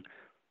becoming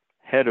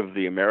head of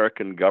the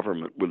American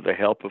government with the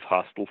help of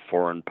hostile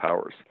foreign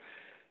powers.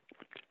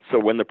 So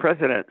when the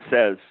president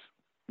says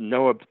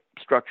no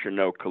obstruction,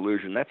 no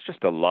collusion, that's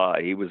just a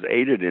lie. He was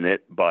aided in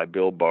it by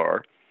Bill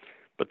Barr,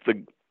 but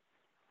the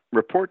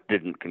report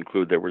didn't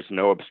conclude there was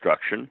no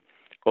obstruction,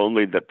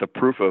 only that the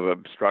proof of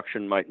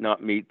obstruction might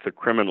not meet the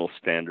criminal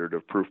standard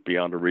of proof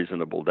beyond a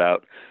reasonable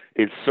doubt.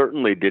 It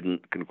certainly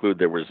didn't conclude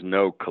there was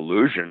no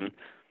collusion.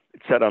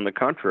 It said, on the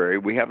contrary,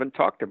 we haven't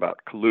talked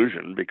about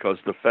collusion because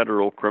the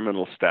federal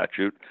criminal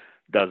statute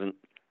doesn't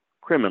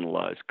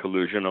criminalize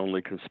collusion,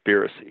 only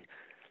conspiracy.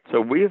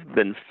 So we have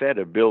been fed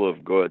a bill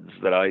of goods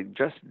that I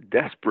just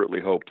desperately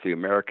hope the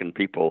American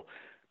people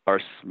are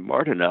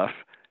smart enough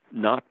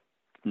not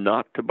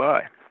to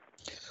buy.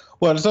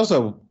 Well, it's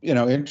also, you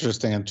know,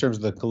 interesting in terms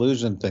of the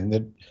collusion thing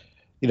that,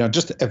 you know,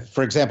 just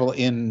for example,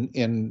 and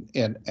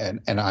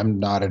I'm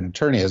not an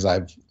attorney, as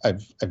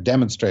I've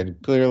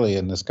demonstrated clearly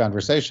in this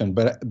conversation,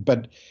 but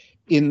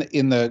in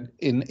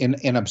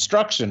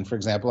obstruction, for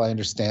example, I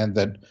understand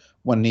that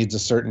one needs a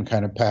certain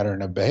kind of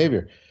pattern of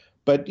behavior.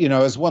 But, you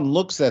know, as one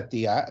looks at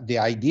the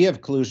idea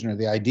of collusion or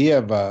the idea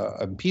of a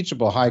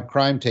impeachable high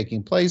crime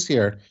taking place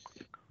here,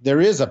 there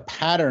is a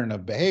pattern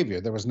of behavior.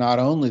 There was not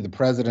only the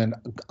president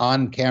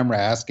on camera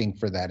asking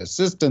for that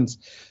assistance,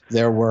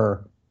 there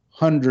were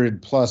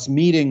 100+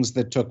 meetings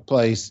that took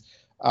place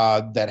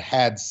that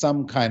had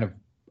some kind of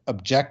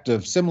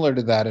objective similar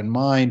to that in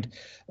mind.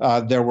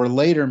 There were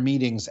later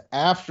meetings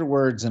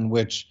afterwards in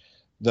which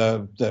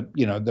there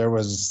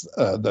was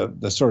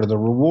the sort of the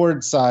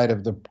reward side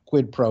of the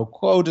quid pro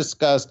quo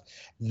discussed.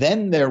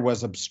 Then there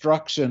was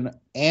obstruction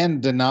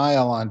and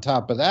denial on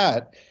top of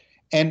that.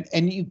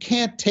 And you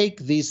can't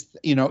take these,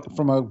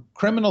 from a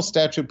criminal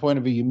statute point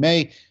of view, you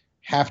may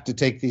have to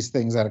take these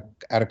things out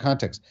of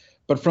context.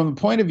 But from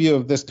the point of view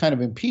of this kind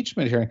of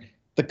impeachment hearing,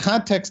 the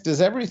context is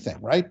everything,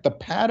 right? The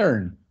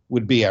pattern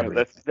would be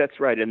everything. That's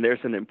right. And there's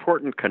an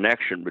important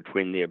connection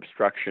between the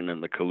obstruction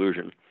and the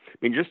collusion. I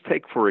mean, just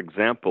take, for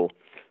example,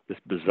 this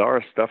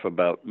bizarre stuff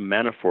about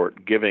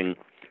Manafort giving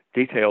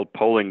detailed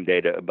polling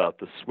data about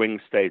the swing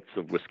states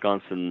of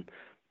Wisconsin,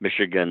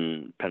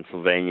 Michigan,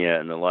 Pennsylvania,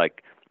 and the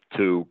like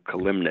to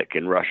Kilimnik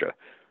in Russia.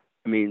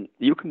 I mean,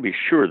 you can be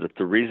sure that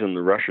the reason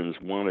the Russians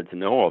wanted to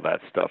know all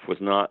that stuff was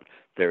not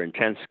their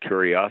intense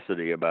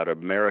curiosity about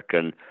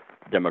American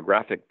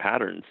demographic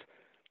patterns.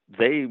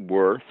 They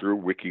were,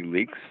 through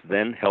WikiLeaks,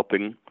 then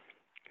helping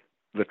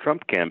the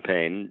Trump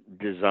campaign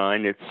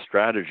design its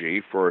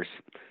strategy for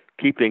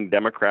keeping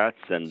Democrats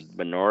and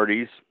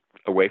minorities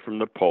away from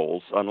the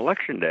polls on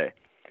Election Day.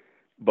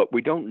 But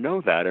we don't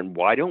know that. And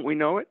why don't we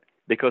know it?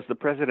 Because the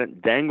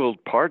president dangled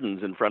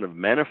pardons in front of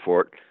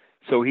Manafort,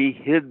 so he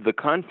hid the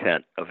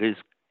content of his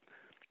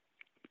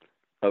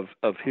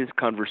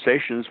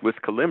conversations with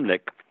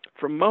Kilimnik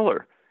from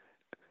Mueller.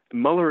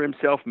 Mueller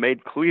himself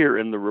made clear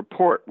in the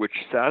report,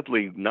 which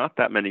sadly not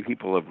that many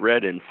people have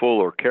read in full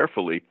or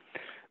carefully,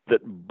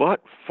 that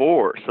but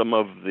for some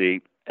of the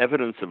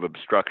evidence of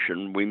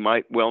obstruction, we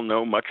might well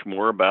know much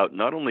more about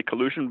not only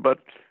collusion, but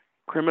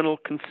criminal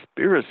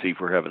conspiracy,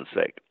 for heaven's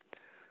sake.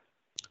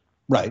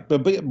 Right.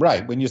 But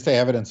right. When you say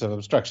evidence of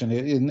obstruction,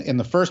 in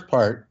the first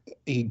part,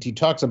 he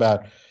talks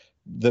about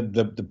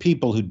the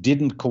people who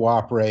didn't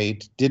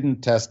cooperate,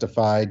 didn't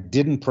testify,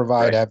 didn't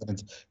provide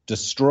evidence,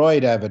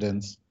 destroyed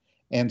evidence.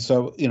 And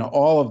so,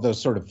 all of those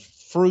sort of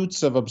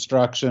fruits of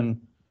obstruction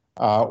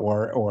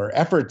or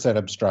efforts at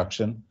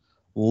obstruction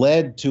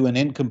led to an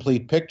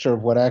incomplete picture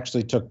of what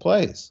actually took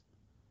place.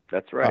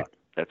 That's right.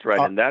 That's right.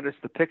 And that is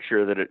the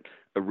picture that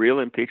a real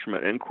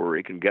impeachment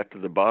inquiry can get to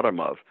the bottom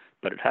of,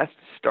 but it has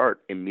to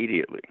start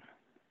immediately.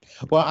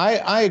 Well,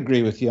 I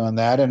agree with you on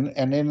that.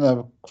 And in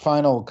the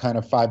final kind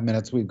of 5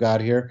 minutes we've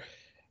got here,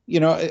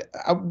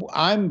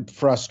 I'm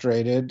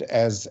frustrated,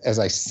 as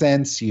I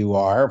sense you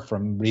are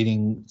from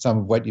reading some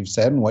of what you've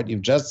said and what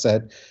you've just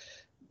said,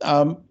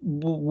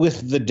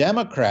 with the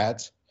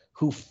Democrats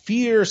who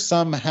fear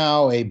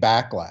somehow a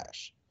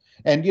backlash.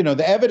 And,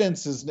 the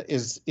evidence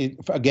is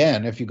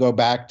again, if you go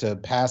back to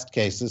past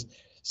cases,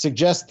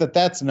 suggests that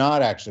that's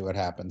not actually what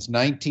happens.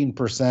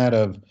 19%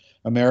 of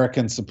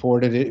Americans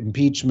supported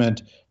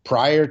impeachment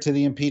prior to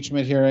the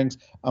impeachment hearings.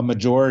 A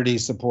majority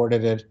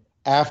supported it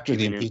after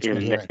the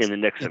impeachment hearings. In the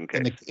Nixon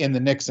case. In the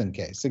Nixon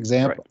case,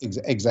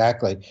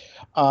 exactly.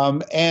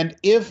 And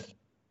if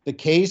the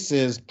case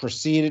is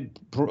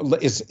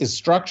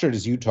structured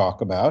as you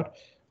talk about,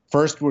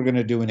 first we're going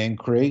to do an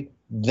inquiry,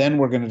 then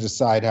we're going to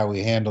decide how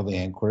we handle the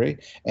inquiry.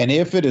 And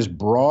if it is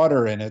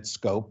broader in its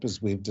scope,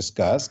 as we've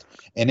discussed,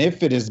 and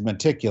if it is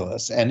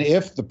meticulous, and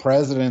if the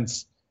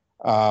president's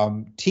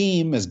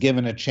team is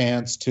given a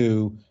chance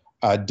to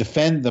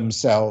defend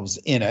themselves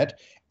in it,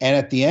 and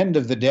at the end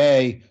of the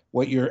day,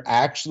 what you're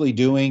actually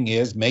doing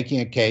is making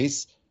a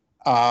case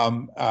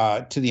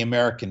to the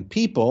American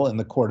people in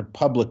the court of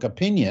public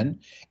opinion,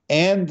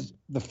 and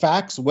the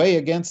facts weigh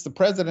against the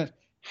president,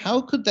 how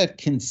could that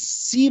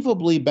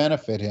conceivably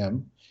benefit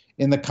him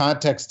in the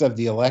context of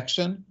the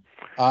election?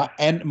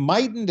 And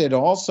mightn't it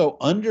also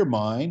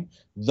undermine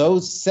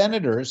those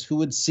senators who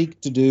would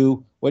seek to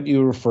do what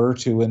you refer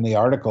to in the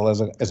article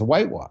as a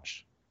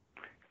whitewash?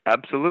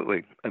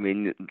 Absolutely. I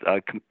mean,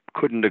 I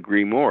couldn't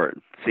agree more.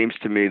 It seems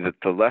to me that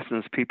the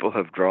lessons people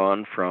have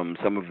drawn from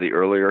some of the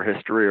earlier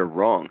history are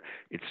wrong.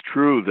 It's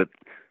true that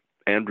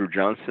Andrew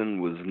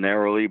Johnson was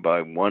narrowly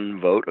by one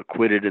vote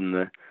acquitted in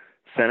the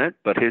Senate,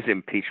 but his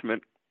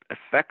impeachment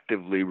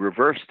effectively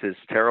reversed his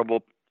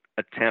terrible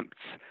attempts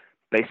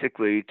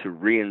basically to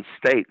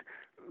reinstate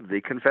the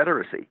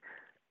Confederacy.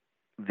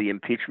 The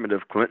impeachment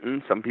of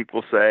Clinton, some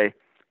people say,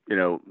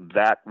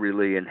 that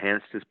really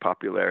enhanced his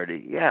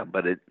popularity. Yeah,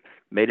 but it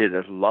made it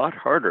a lot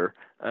harder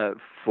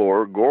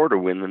for Gore to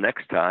win the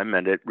next time,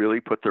 and it really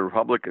put the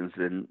Republicans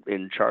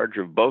in charge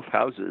of both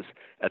houses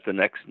at the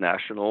next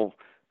national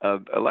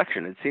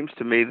election. It seems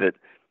to me that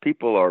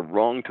people are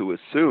wrong to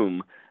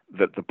assume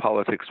that the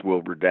politics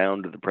will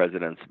redound to the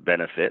president's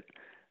benefit.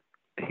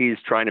 He's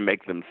trying to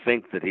make them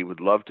think that he would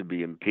love to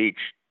be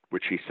impeached,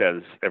 which he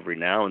says every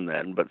now and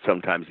then, but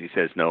sometimes he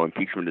says, no,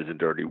 impeachment is a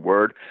dirty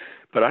word.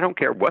 But I don't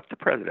care what the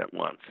president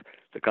wants.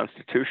 The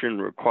Constitution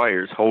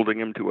requires holding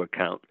him to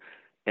account,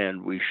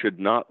 and we should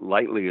not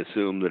lightly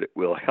assume that it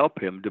will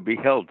help him to be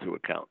held to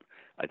account.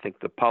 I think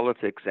the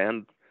politics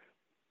and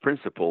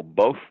principle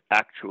both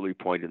actually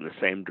point in the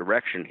same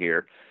direction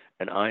here,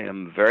 and I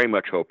am very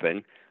much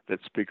hoping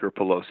that Speaker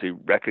Pelosi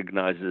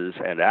recognizes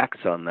and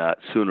acts on that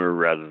sooner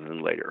rather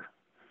than later.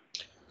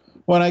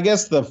 Well, and I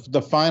guess the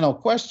final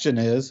question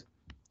is,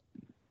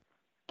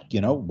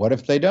 what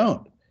if they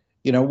don't?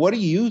 What do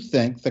you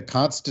think the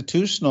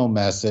constitutional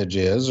message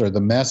is, or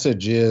the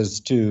message is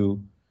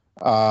to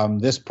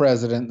this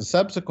president and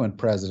subsequent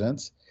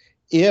presidents,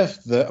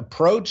 if the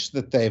approach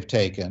that they've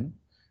taken,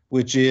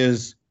 which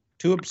is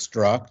to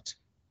obstruct,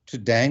 to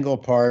dangle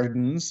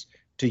pardons,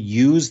 to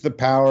use the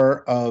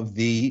power of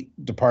the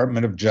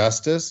Department of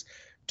Justice,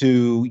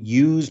 to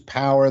use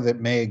power that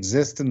may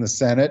exist in the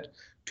Senate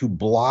to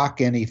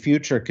block any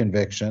future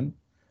conviction,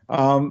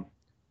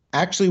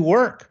 actually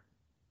work?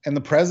 And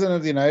the President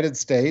of the United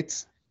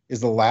States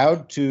is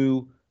allowed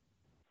to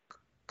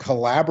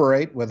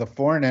collaborate with a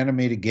foreign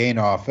enemy to gain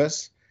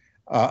office,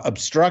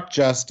 obstruct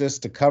justice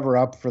to cover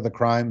up for the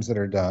crimes that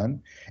are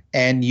done,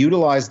 and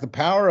utilize the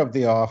power of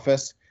the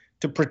office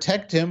to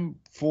protect him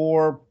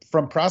from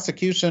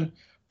prosecution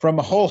from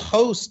a whole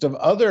host of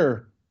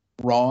other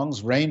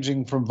wrongs,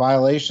 ranging from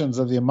violations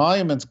of the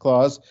Emoluments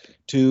Clause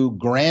to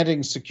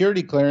granting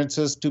security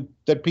clearances to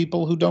the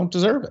people who don't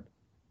deserve it.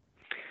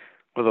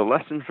 Well, the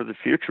lesson for the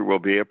future will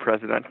be a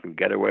president can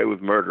get away with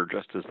murder,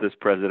 just as this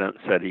president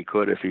said he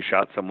could if he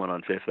shot someone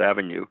on Fifth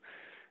Avenue.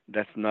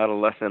 That's not a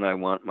lesson I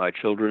want my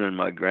children and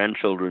my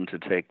grandchildren to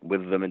take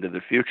with them into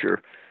the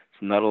future.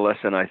 It's not a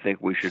lesson I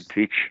think we should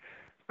teach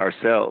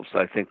ourselves.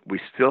 I think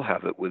we still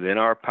have it within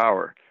our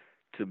power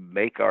to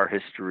make our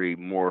history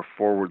more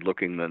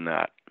forward-looking than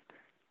that.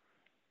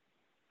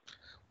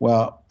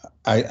 Well,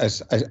 I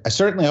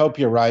certainly hope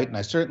you're right, and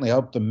I certainly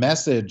hope the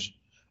message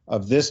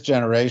of this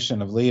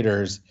generation of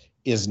leaders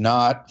is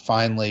not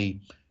finally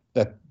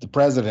that the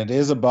president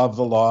is above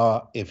the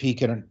law if he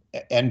can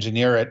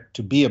engineer it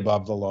to be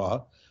above the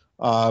law,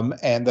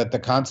 and that the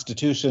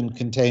Constitution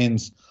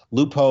contains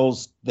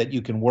loopholes that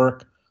you can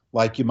work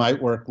like you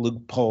might work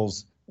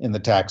loopholes in the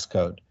tax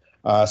code.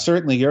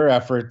 Certainly your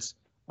efforts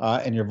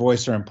and your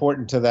voice are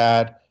important to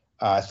that.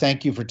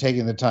 Thank you for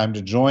taking the time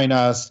to join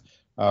us,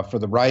 for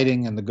the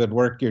writing and the good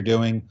work you're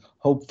doing.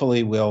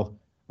 Hopefully we'll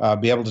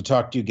be able to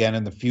talk to you again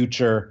in the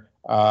future,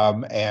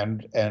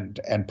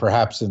 and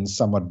perhaps in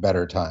somewhat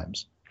better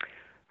times.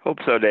 Hope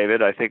so,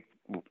 David. I think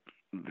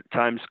the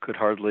times could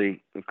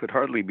hardly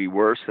be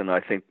worse, and I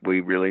think we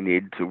really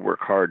need to work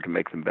hard to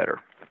make them better.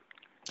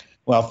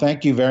 Well,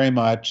 thank you very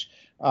much.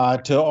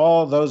 To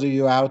all those of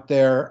you out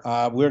there,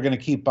 we're going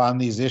to keep on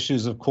these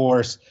issues, of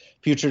course.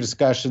 Future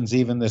discussions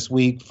even this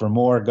week. For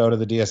more, go to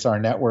the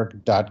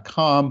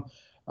dsrnetwork.com.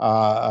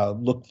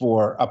 Look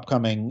for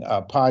upcoming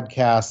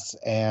podcasts,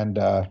 and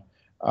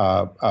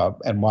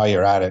while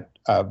you're at it,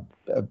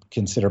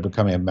 consider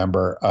becoming a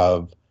member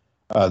of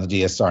the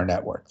DSR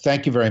Network.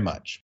 Thank you very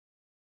much.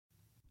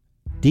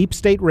 Deep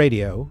State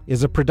Radio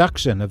is a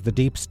production of the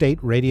Deep State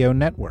Radio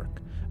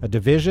Network, a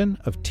division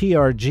of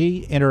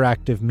TRG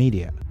Interactive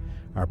Media.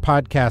 Our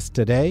podcast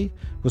today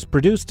was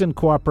produced in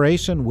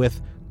cooperation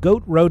with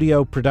Goat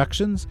Rodeo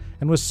Productions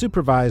and was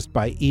supervised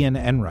by Ian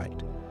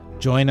Enright.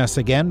 Join us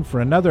again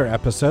for another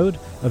episode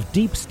of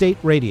Deep State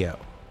Radio.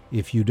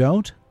 If you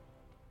don't,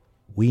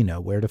 we know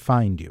where to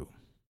find you.